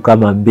nao siku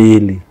kama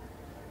 2,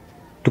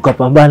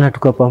 tukapambana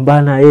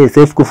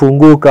safe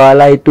kufunguka.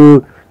 Walai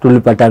tu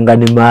tulipatanga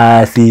ni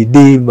ma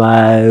CD,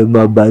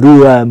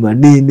 mabarua,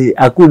 manini,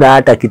 hakuna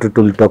hata kitu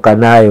tulitoka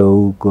nayo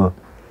huko,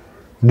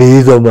 ni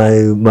hizo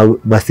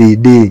ma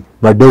CD,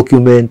 ma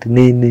document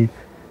nini,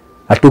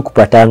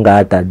 hatukupatanga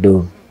hata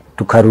do.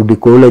 Tukarudi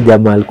kwa ule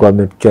jamaa alikuwa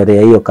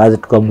ametuchorea hiyo kazi,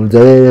 tukamuuliza,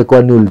 wewe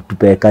kwani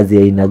ulitupea kazi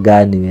ya aina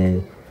gani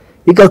wewe?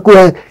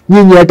 Ikakuwa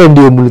nyinyi hata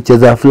ndio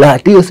mlicheza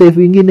flat, hiyo safe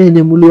nyingine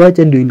yenye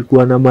mliacha ndio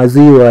ilikuwa na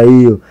maziwa,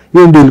 hiyo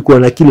ndio ilikuwa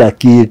na kila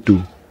kitu.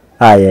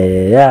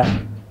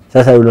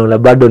 Sasa unaona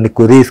bado ni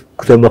kurisk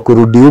kusema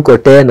kurudi huko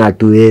tena,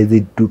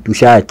 hatuwezi,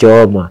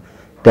 tushachoma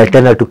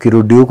tena.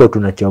 Tukirudi huko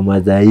tunachoma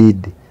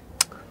zaidi.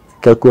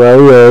 Ikakuwa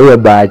hiyo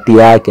bahati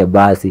yake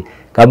basi,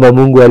 kama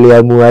Mungu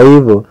aliamua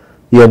hivyo,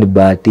 hiyo ni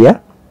bahati ya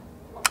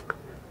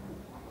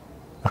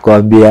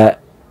akwambia.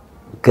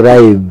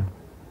 Crime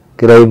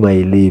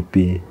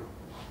hailipi.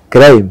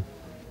 Crime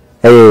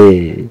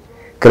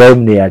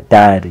ni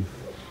hatari.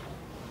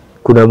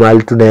 Kuna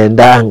mahali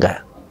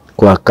tunaendanga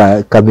kwa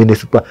Kamini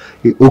Super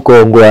huko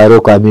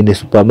Ongwaro, Kamini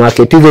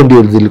Supermarket, hizo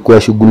ndio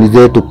zilikuwa shughuli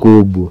zetu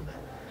kubwa.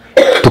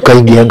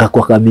 Tukaingianga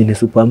kwa Kamini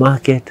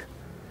Supermarket,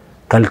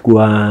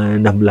 kalikuwa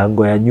na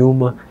mlango ya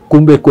nyuma,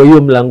 kumbe kwa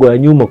hiyo mlango ya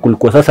nyuma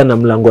kulikuwa sasa na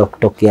mlango wa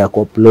kutokea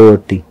kwa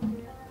ploti.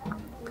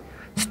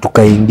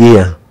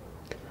 Tukaingia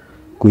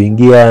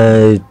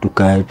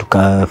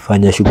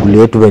tukafanya shughuli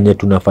yetu venye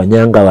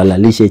tunafanyanga,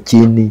 walalishe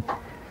chini,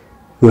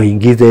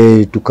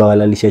 waingize,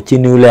 tukawalalisha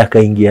chini. Ule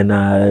akaingia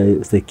na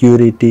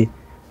security,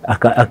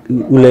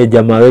 ule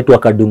jamaa wetu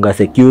akadunga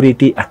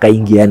security,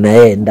 akaingia na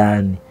yeye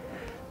ndani,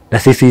 na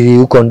sisi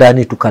huko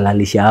ndani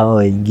tukalalisha hao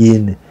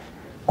wengine.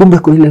 Kumbe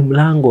kwa ile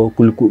mlango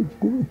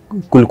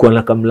kulikuwa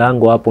na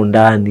kamlango hapo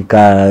ndani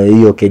ka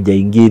hiyo keja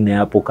ingine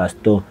hapo ka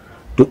store,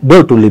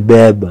 ndio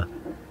tulibeba.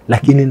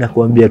 Lakini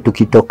nakwambia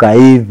tukitoka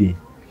hivi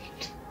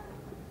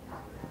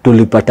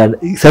tulipata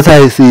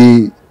sasa,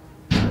 si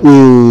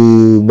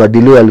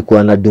Madilu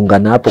alikuwa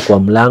anadungana hapo kwa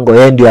mlango,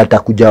 yeye ndio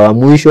atakuja wa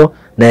mwisho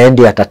na yeye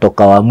ndio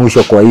atatoka wa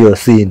mwisho kwa hiyo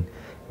scene.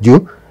 Juu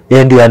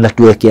yeye ndio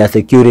anatuwekea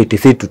security,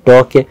 si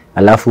tutoke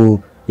alafu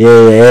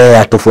yeye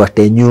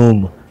atufuate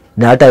nyuma,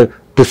 na hata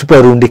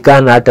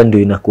tusiporundikana hata ndio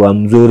inakuwa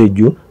mzuri,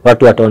 juu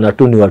watu wataona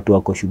tu ni watu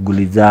wako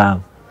shughuli zao.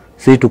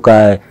 Si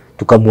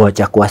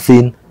tukamwacha kwa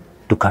scene,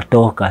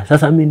 tukatoka.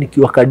 Sasa mimi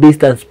nikiwa ka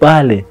distance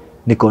pale,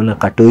 nikaona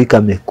katoi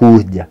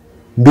kamekuja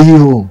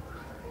mbio,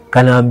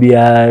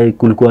 kanaambia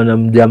kulikuwa na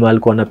mjamaa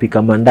alikuwa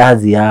anapika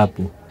mandazi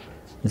hapo,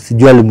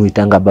 sijui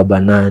alimuitanga baba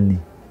nani,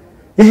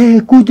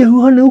 kuja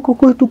uone huko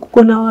kwetu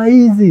kuko na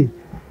waizi.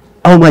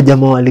 Au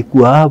majamaa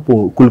walikuwa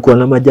hapo, kulikuwa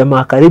na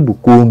majamaa karibu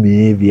 10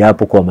 hivi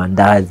hapo kwa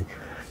mandazi.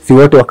 Si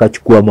wote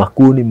wakachukua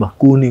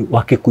makuni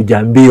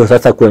wakikuja mbio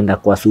sasa kwenda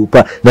kwa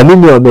super, na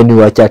mimi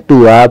wameniwacha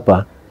tu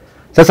hapa.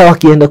 Sasa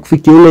wakienda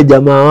kufikia ule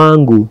jamaa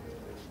wangu,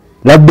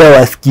 labda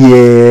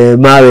wasikie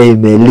mawe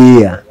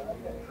imelia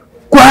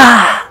kwa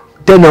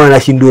tena,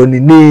 wanashindwa ni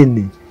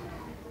nini.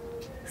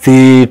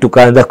 Si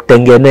tukaanza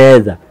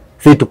kutengeneza,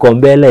 si tuko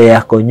mbele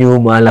yako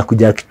nyuma,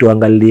 anakuja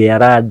kituangalia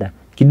rada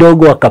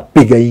kidogo,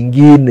 akapiga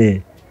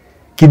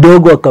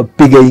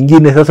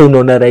ingine Sasa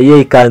unaona raia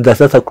ikaanza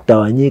sasa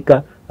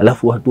kutawanyika,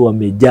 alafu watu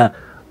wamejaa,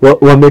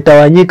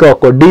 wametawanyika,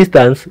 wako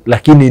distance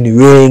lakini ni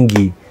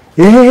wengi.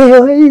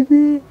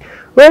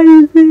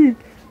 Waizi.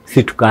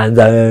 Si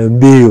tukaanza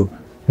mbio,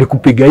 ni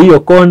kupiga hiyo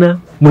kona,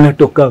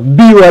 mnatoka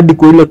mbio hadi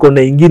kwa ile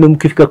kona ingine.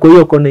 Mkifika kwa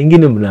hiyo kona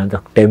ingine, mnaanza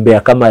kutembea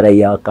kama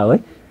raia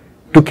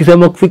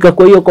Tukisema kufika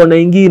kwa hiyo kona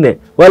ingine,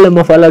 wale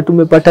mafala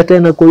tumepata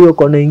tena kwa hiyo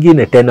kona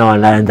ingine, tena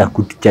wanaanza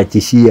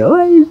kutuchachishia,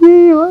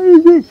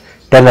 waizi.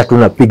 Tena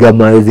tunapiga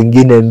mawe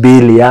zingine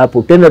 2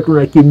 hapo, tena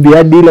tunakimbia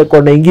hadi ile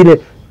kona ingine.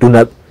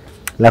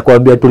 La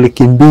kuambia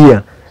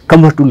tulikimbia,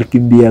 kama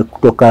tulikimbia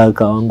kutoka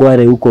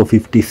Kawangware huko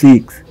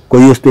 56, kwa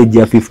hiyo stage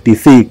ya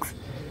 56,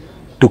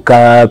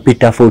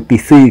 tukapita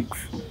 46,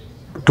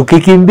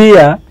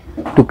 tukikimbia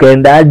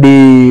tukaenda hadi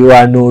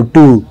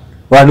 102.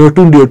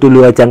 102 ndio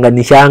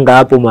tuliwachanganishanga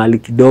hapo mahali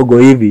kidogo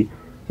hivi,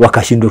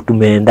 wakashindwa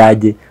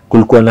tumeendaje.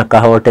 Kulikuwa na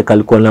kahote,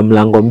 kalikuwa na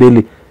mlango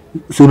 2.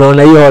 Si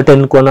unaona hiyo hotel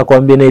nilikuwa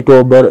nakwambia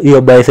inaitwa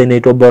hiyo baisa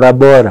inaitwa Bora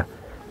Bora.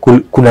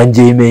 Kuna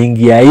njia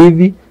imeingia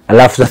hivi,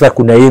 alafu sasa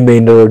kuna hii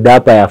main road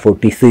hapa ya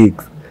 46.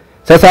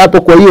 Sasa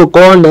hapo kwa hiyo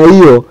kona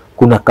hiyo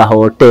kuna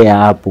kahote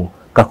hapo.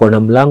 Kako na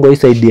mlango hii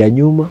side ya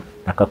nyuma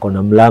na kako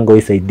na mlango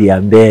hii side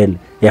ya mbele.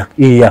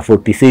 Hii ya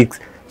 46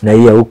 na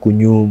hii ya huku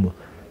nyuma.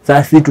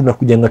 Sasa sisi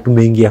tunakujanga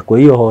tumeingia kwa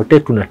hiyo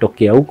hotel,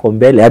 tunatokea huko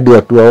mbele hadi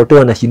watu wa hotel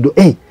wanashindwa,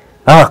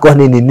 hawa kwa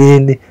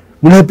nini?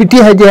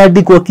 Mnapitia haja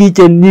hadi kwa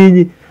kitchen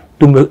nyinyi?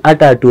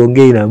 Hata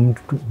hatuongei na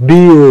mtu.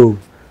 Ndio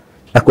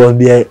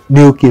nakwambia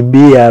ni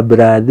ukimbia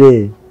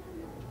brother.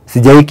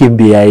 Sijai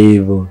kimbia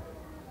hivyo.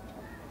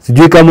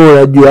 Sijui kama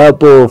unajua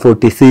hapo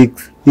 46,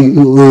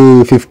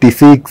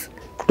 56,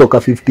 kutoka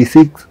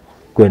 56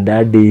 kwenda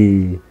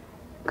hadi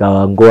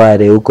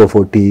Kawangware huko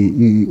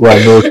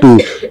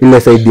 102,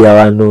 ile side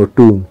ya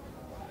 102.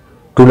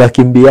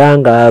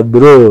 Tunakimbianga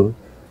bro.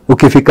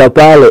 Ukifika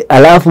pale,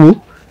 alafu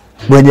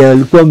mwenye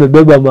alikuwa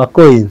amebeba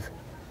macoins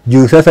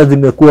juu sasa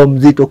zimekuwa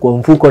mzito kwa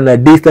mfuko na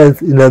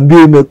distance na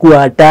mbio imekuwa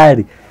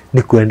hatari,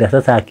 ni kuenda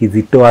sasa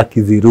akizitoa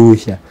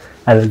akizirusha.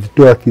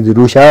 Anazitoa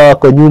akizirusha. Hao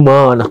wako nyuma,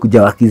 hao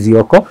wanakuja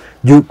wakizioko.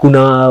 Juu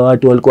kuna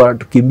watu walikuwa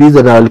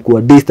watukimbiza na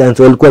walikuwa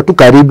distance, walikuwa tu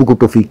karibu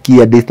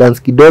kutufikia,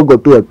 distance kidogo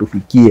tu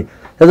atufikie.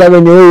 Sasa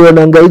wenye huyu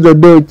wanaanga hizo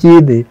do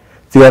chini,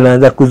 si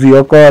wanaanza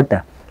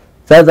kuziokota.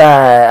 Sasa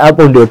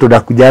hapo ndio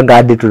tunakujanga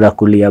hadi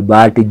tunakulia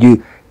bahati juu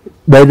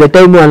by the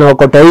time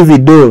wanaokota hizi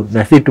do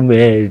na sisi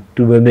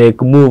tume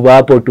make move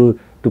hapo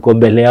tuko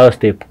mbele yao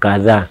step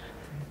kadhaa.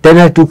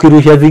 Tena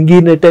tukirusha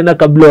zingine tena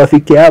kabla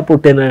wafike hapo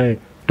tena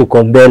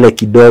tuko mbele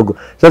kidogo.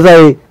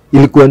 Sasa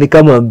ilikuwa ni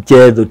kama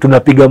mchezo,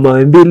 tunapiga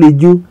mawe 2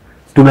 juu,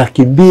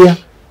 tunakimbia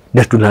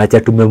na tunaacha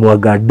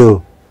tumemwaga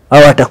do.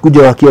 Hao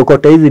watakuja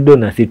wakiokota hizi do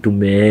na sisi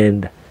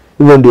tumeenda.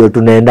 Hivyo ndio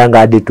tunaendanga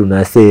hadi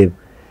tuna save.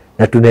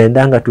 Na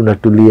tunaendanga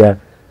tunatulia.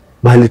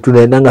 Mahali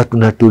tunaendanga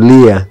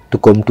tunatulia,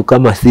 tuko mtu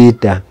kama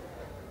 6.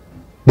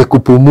 Ni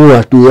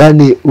kupumua tu,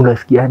 yani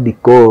unasikia hadi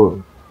koo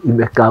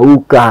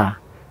imekauka.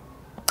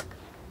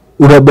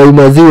 Unabai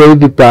maziwa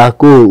hivi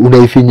pako,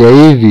 unaifinya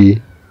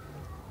hivi,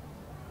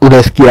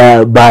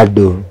 unasikia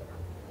bado.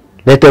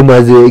 Lete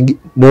maziwa,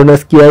 na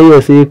unasikia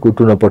hiyo siku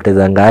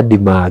tunapotezanga hadi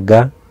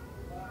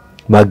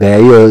maga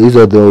ya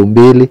hizo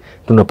 2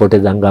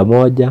 tunapotezanga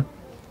 1.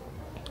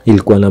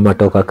 Ilikuwa na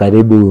matoka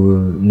karibu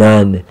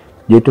 8.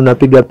 Je,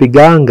 tunapiga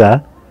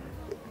piganga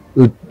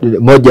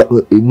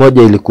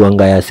moja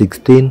ilikuanga ya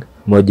 16,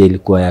 moja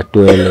ilikuwa ya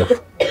 12.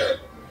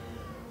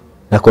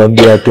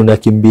 Nakwambia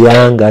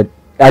tunakimbianga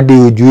hadi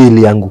ujui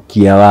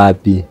iliangukia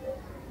wapi.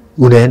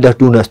 Unaenda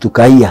tu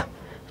unastukaia.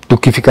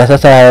 Tukifika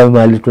sasa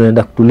mahali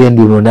tunaenda kutulia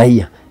ndio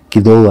unaona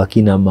kidogo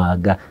hakina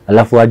maga.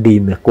 Alafu hadi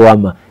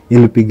imekwama.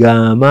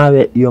 Ilipiga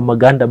mawe hiyo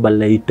maganda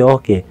bala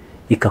itoke,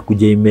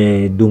 ikakuja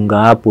imedunga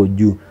hapo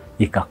juu,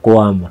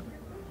 ikakwama.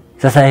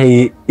 Sasa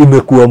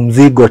imekuwa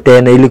mzigo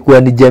tena.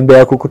 Ilikuwa ni jembe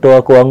yako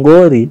kutoka kwa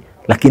ngori,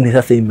 lakini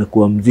sasa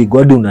imekuwa mzigo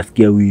hadi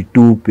unasikia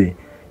uitupe.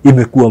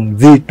 Imekuwa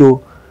mzito,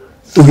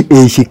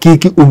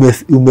 ishikiki,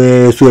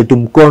 umeswetu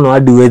mkono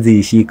hadi huwezi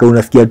ishika,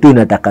 unasikia tu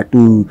inataka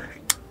tu.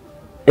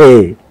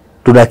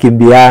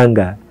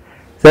 Tunakimbianga.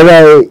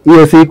 Sasa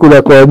hiyo siku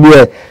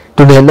nakwambia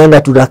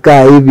tunaendanga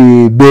tunakaa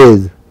hivi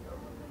base.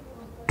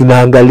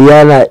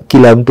 Tunaangaliana,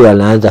 kila mtu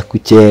anaanza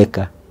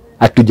kucheka.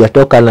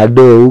 Hatujatoka na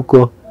do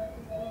huko.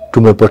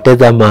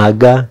 Tumepoteza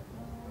maga.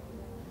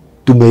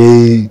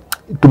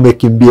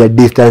 Tumekimbia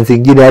distance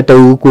ingine hata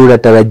huko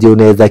unatarajia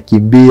unaweza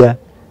kimbia.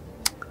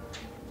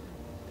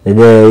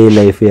 Hii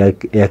life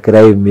ya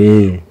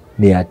crime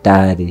ni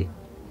hatari.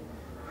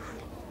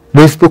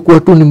 Na isipokuwa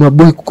tu ni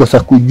maboy kukosa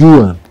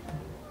kujua.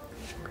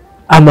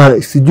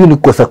 Ama sijui ni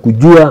kukosa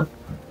kujua,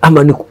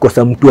 ama ni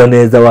kukosa mtu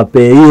anaweza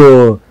wape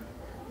hiyo,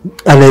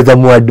 anaweza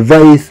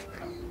muadvise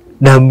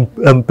na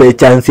ampe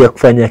chance ya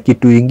kufanya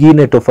kitu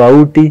ingine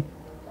tofauti.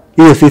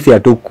 Hiyo sisi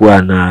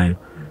hatukuwa nayo.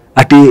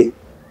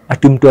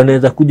 Ati mtu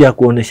anaweza kuja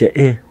kuonesha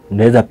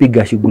unaweza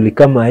piga shughuli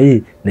kama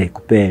hii na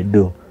ikupee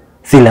do.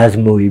 Si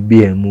lazima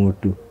uibie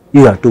mtu.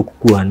 Hiyo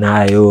hatukuwa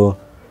nayo.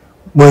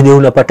 Mwenye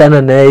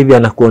unapatana naye hivi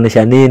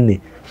anakuonesha nini?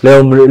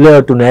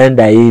 Leo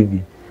tunaenda hivi.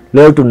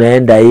 Leo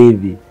tunaenda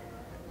hivi.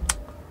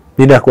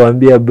 Mimi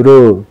nakwambia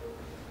bro,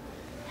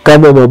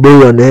 kama maboy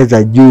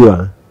wanaweza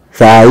jua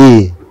saa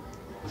hii,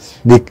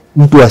 ni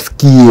mtu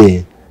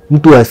asikie.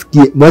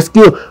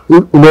 Masikio,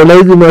 unaona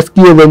hizi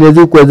masikio zenye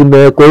ziko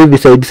zimewekwa hivi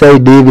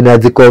side hivi na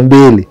ziko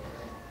 2.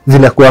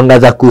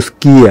 Zinakuangaza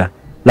kusikia.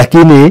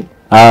 Lakini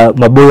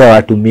maboya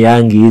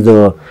watumiangi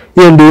hizo.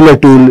 Hiyo ndio ile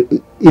tu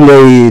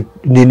ile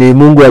nini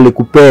Mungu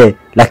alikupea,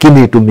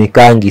 lakini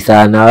itumikangi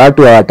sana.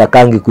 Watu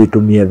hawatakangi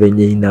kuitumia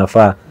venye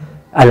inafaa.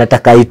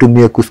 Anataka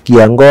itumie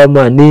kusikia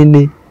ngoma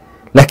nini,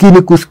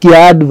 lakini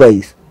kusikia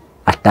advice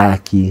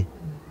hataki.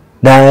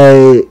 Na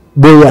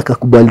boy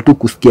akakubali tu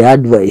kusikia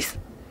advice,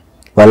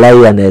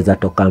 walai anaweza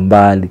toka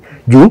mbali.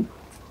 Juu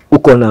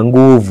uko na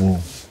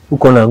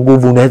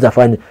nguvu, unaweza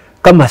fanya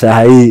kama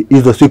saa hii.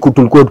 Hizo siku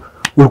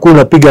ulikuwa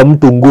unapiga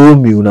mtu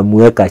ngumi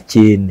unamuweka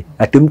chini,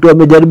 ati mtu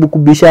amejaribu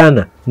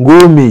kubishana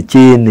ngumi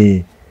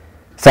chini.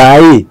 Saa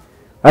hii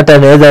hata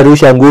naweza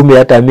rusha ngumi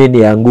hata mimi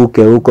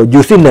nianguke huko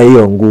juu, sina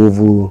hiyo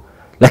nguvu.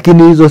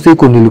 Lakini hizo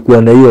siku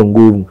nilikuwa na hiyo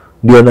nguvu.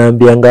 Ndio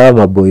naambianga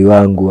maboy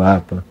wangu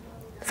hapa,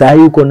 saa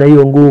hii uko na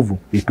hiyo nguvu,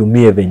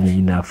 itumie venye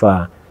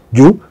inafaa.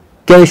 Juu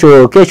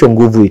kesho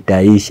nguvu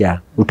itaisha,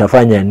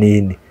 utafanya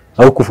nini?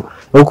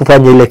 Au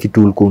kufanya ile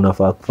kitu ulikuwa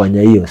unafaa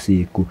kufanya hiyo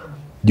siku.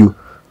 Juu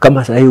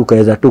kama saa hii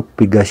ukaweza tu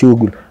kupiga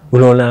shughuli,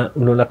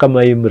 unaona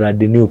kama hii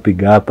mradi ni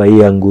upiga hapa hii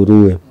ya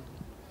nguruwe,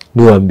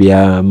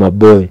 niwaambia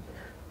maboy,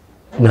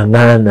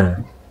 ng'ang'ana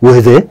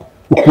uweze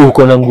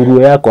uko na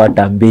nguruwe yako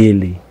hata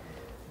 2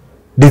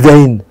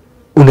 design.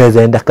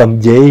 Unaweza enda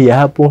kamjei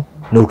hapo,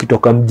 na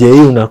ukitoka mjei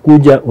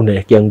unakuja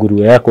unawekea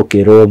nguruwe yako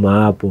keroma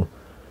hapo.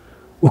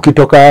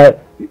 Ukitoka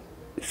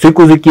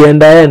siku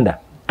zikienda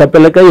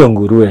utapeleka hiyo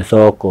nguruwe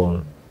soko.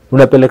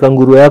 Unapeleka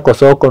nguruwe yako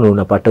soko na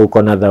unapata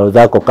uko na dhao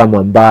zako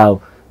kama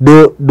mbao.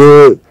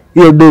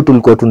 Hiyo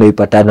tulikuwa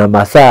tunaipata na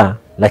masaa,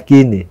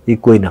 lakini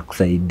iko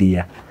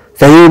inakusaidia.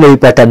 Sasa hiyo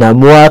unaipata na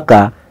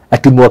mwaka,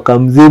 ati mwaka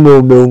mzima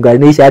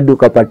umeunganisha hadi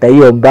ukapata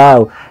hiyo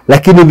mbao,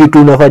 lakini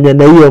vitu unafanya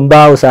na hiyo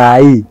mbao saa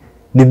hii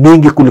ni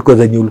mingi kuliko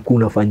zenye ulikuwa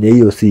unafanya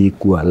hiyo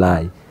siku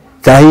walai.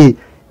 Saa hii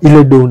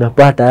ile do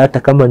unapata hata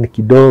kama ni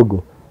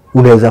kidogo,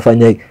 unaweza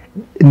fanya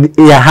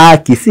ya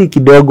haki, si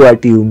kidogo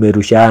ati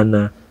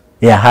umerushana,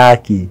 ya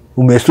haki,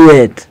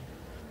 umesweat,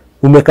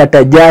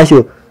 umekata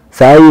jasho.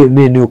 Saa hii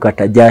mimi ni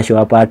ukata jasho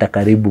hapa hata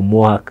karibu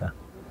mwaka,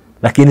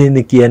 lakini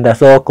nikienda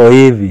soko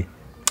hivi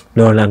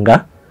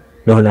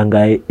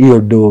naonanga hiyo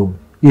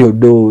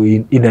do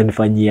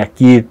inanifanyia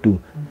kitu.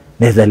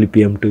 Naweza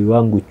lipia mtoi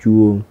wangu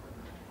chuo,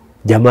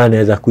 jamaa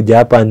anaweza kuja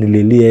hapa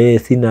nililie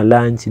sina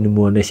lunch,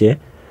 nimuoneshe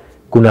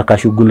kuna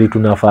kashughuli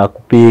tunafaa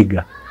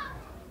kupiga.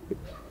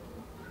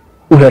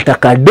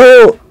 Unataka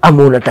do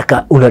ama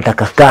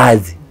unataka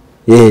kazi?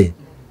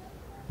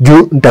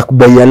 Juu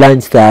nitakubaia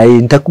lunch saa hii,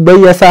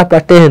 nitakubaia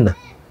sapa tena.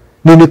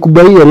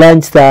 Nikubaia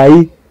lunch saa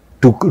hii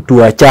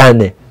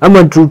tuachane,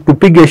 ama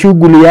tupige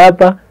shughuli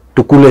hapa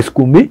tukule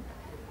siku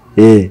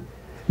 10.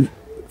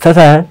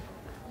 Sasa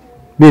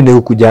mimi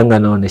hukujanga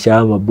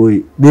naonesha maboy,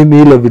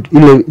 mimi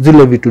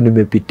zile vitu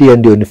nimepitia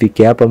ndio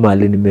nifike hapa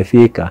mahali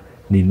nimefika,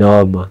 ni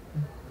noma.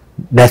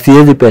 Na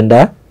siwezi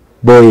penda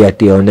boy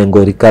atione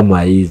ngori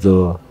kama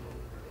hizo.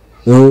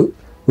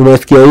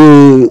 Unasikia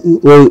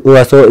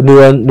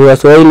ni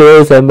Waswahili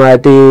wasema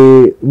ati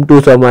mtu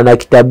usoma na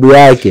kitabu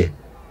yake.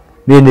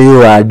 Mimi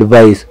hiyo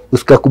advice,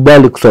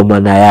 usikakubali kusoma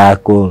na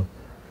yako.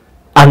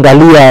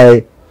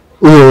 Angalia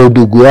huyo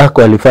ndugu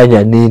yako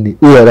alifanya nini,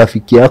 huyo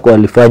rafiki yako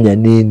alifanya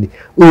nini,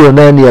 huyo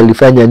nani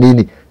alifanya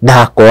nini,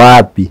 na ako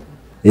wapi.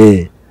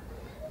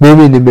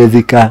 Mimi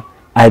nimezika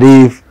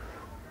Arif,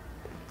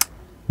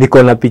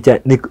 niko na picha,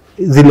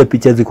 zile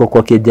picha ziko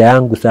kwa keja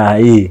yangu saa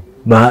hii.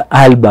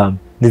 Album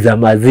ni za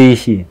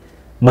mazishi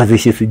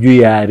sijui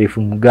ya Arif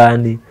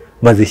mgani,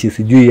 mazishi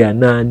sijui ya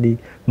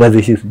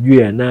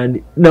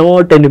nani, na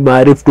wote ni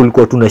maarifu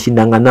tulikuwa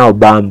tunashindanga nao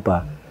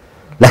bampa.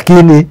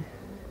 Lakini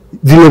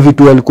zile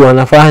vitu walikuwa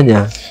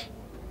wanafanya,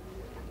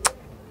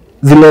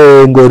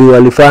 zile ngori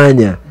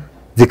walifanya,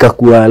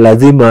 zikakuwa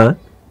lazima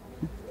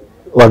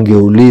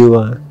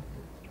wangeuliwa.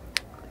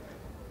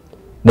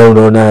 Na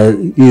unaona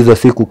hizo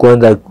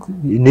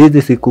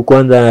siku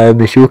kwanza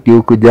Mishuki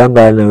huku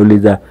janga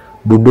anauliza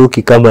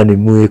bunduki kama ni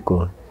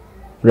mwiko.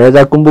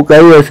 Unaweza kumbuka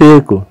hiyo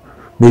siku?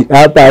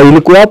 Hapa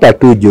ilikuwa hapa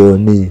tu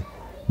Joni.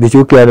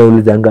 Mishuki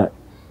anaulizanga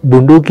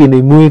bunduki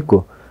ni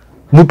mwiko,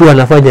 mtu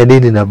anafanya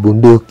nini na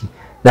bunduki?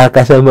 Na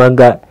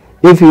akasemanga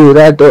if you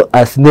rattle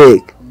a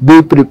snake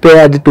be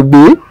prepared to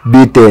be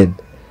beaten.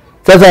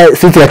 Sasa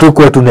sisi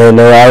hatukuwa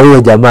tunaelewa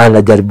huyo jamaa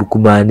anajaribu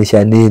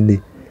kumaanisha nini.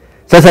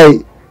 Sasa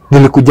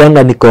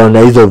nilikujanga nikaona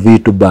hizo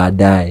vitu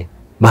baadaye.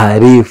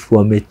 Maarifu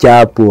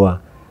wamechapwa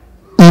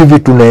hivi,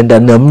 tunaenda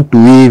na mtu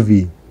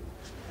hivi.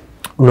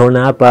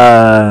 Unaona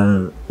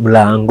hapa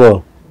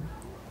mlango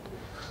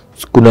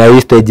kuna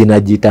hii stage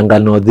inajiitanga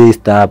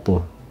Northeast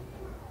hapo.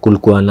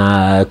 Kulikuwa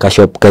na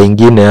kashop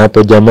kaingine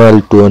hapo, jamaa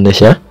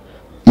alituonesha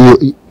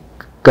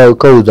hiyo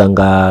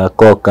kauzanga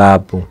koka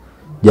hapo.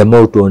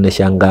 Jamaa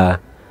utuoneshanga.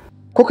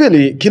 Kwa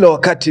kweli kila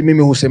wakati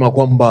mimi husema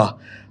kwamba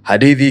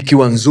hadithi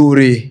ikiwa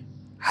nzuri,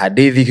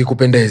 hadithi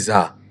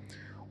ikikupendeza,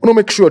 una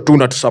make sure tu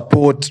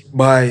unatusupport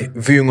by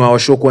viewing our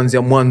show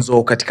kuanzia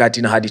mwanzo,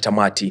 katikati na hadi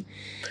tamati.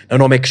 Na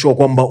una make sure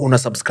kwamba una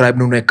subscribe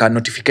na unaweka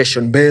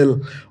notification bell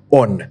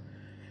on.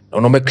 Na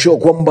una make sure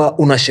kwamba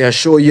una share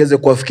show iweze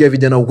kuwafikia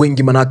vijana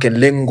wengi, manake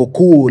lengo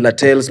kuu la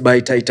Tales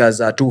by Titas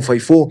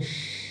 254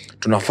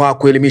 tunafaa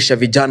kuelimisha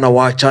vijana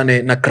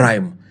waachane na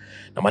crime.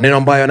 Na maneno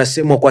ambayo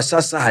yanasemwa kwa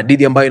sasa,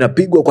 hadithi ambayo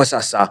inapigwa kwa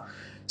sasa,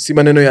 si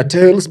maneno ya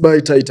Tales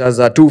by Titus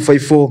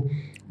 254,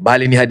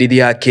 bali ni hadithi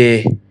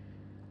yake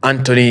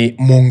Anthony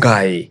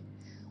Mungai.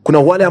 Kuna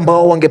wale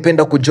ambao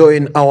wangependa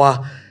kujoin our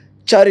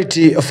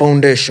charity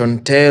foundation,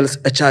 Tales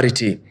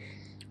Charity.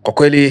 Kwa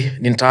kweli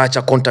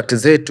nitaacha contact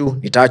zetu,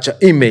 nitaacha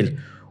email.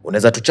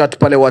 Unaweza tuchat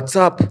pale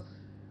WhatsApp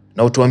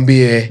na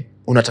utuambie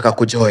unataka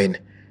kujoin.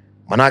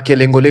 Manake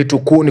lengo letu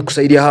kuu ni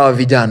kusaidia hawa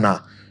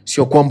vijana,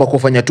 sio kwamba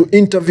kufanya tu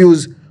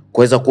interviews,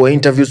 kuweza kuwa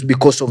interviews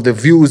because of the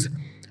views,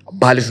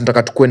 bali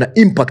tunataka tukue na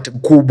impact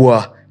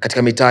kubwa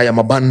katika mitaa ya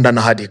mabanda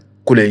na hadi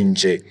kule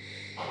nje.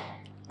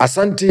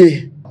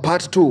 Asanti,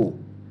 part 2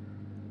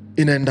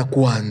 inaenda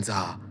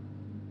kuanza.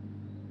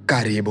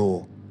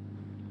 Karibu.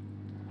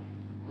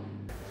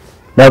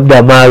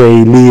 Labda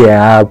mawe ilie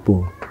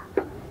hapo,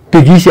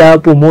 pigisha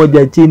hapo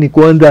moja chini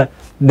kwanza,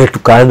 na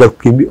tukaanza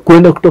kukimbia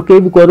kwenda kutoka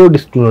hivi kwa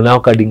road, tunaona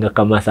kadinga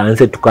kama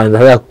sunset, tukaanza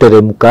sasa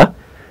kuteremka,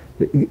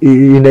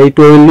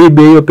 inaitwa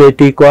Libe, hiyo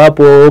pete iko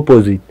hapo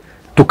opposite,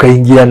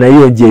 tukaingia na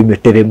hiyo njia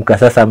imeteremka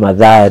sasa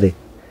Madhare.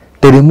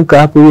 Teremka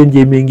hapo hiyo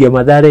njia imeingia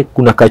Madhare,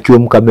 kuna kachuo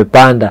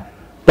kamepanda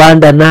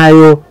panda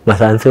nayo,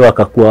 masanse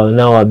wakakuwa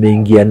nao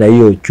wameingia na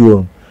hiyo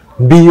chuo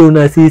mbio,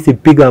 na sisi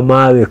piga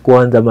mawe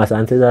kwanza,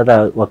 masanse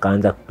sasa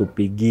wakaanza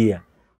kutupigia.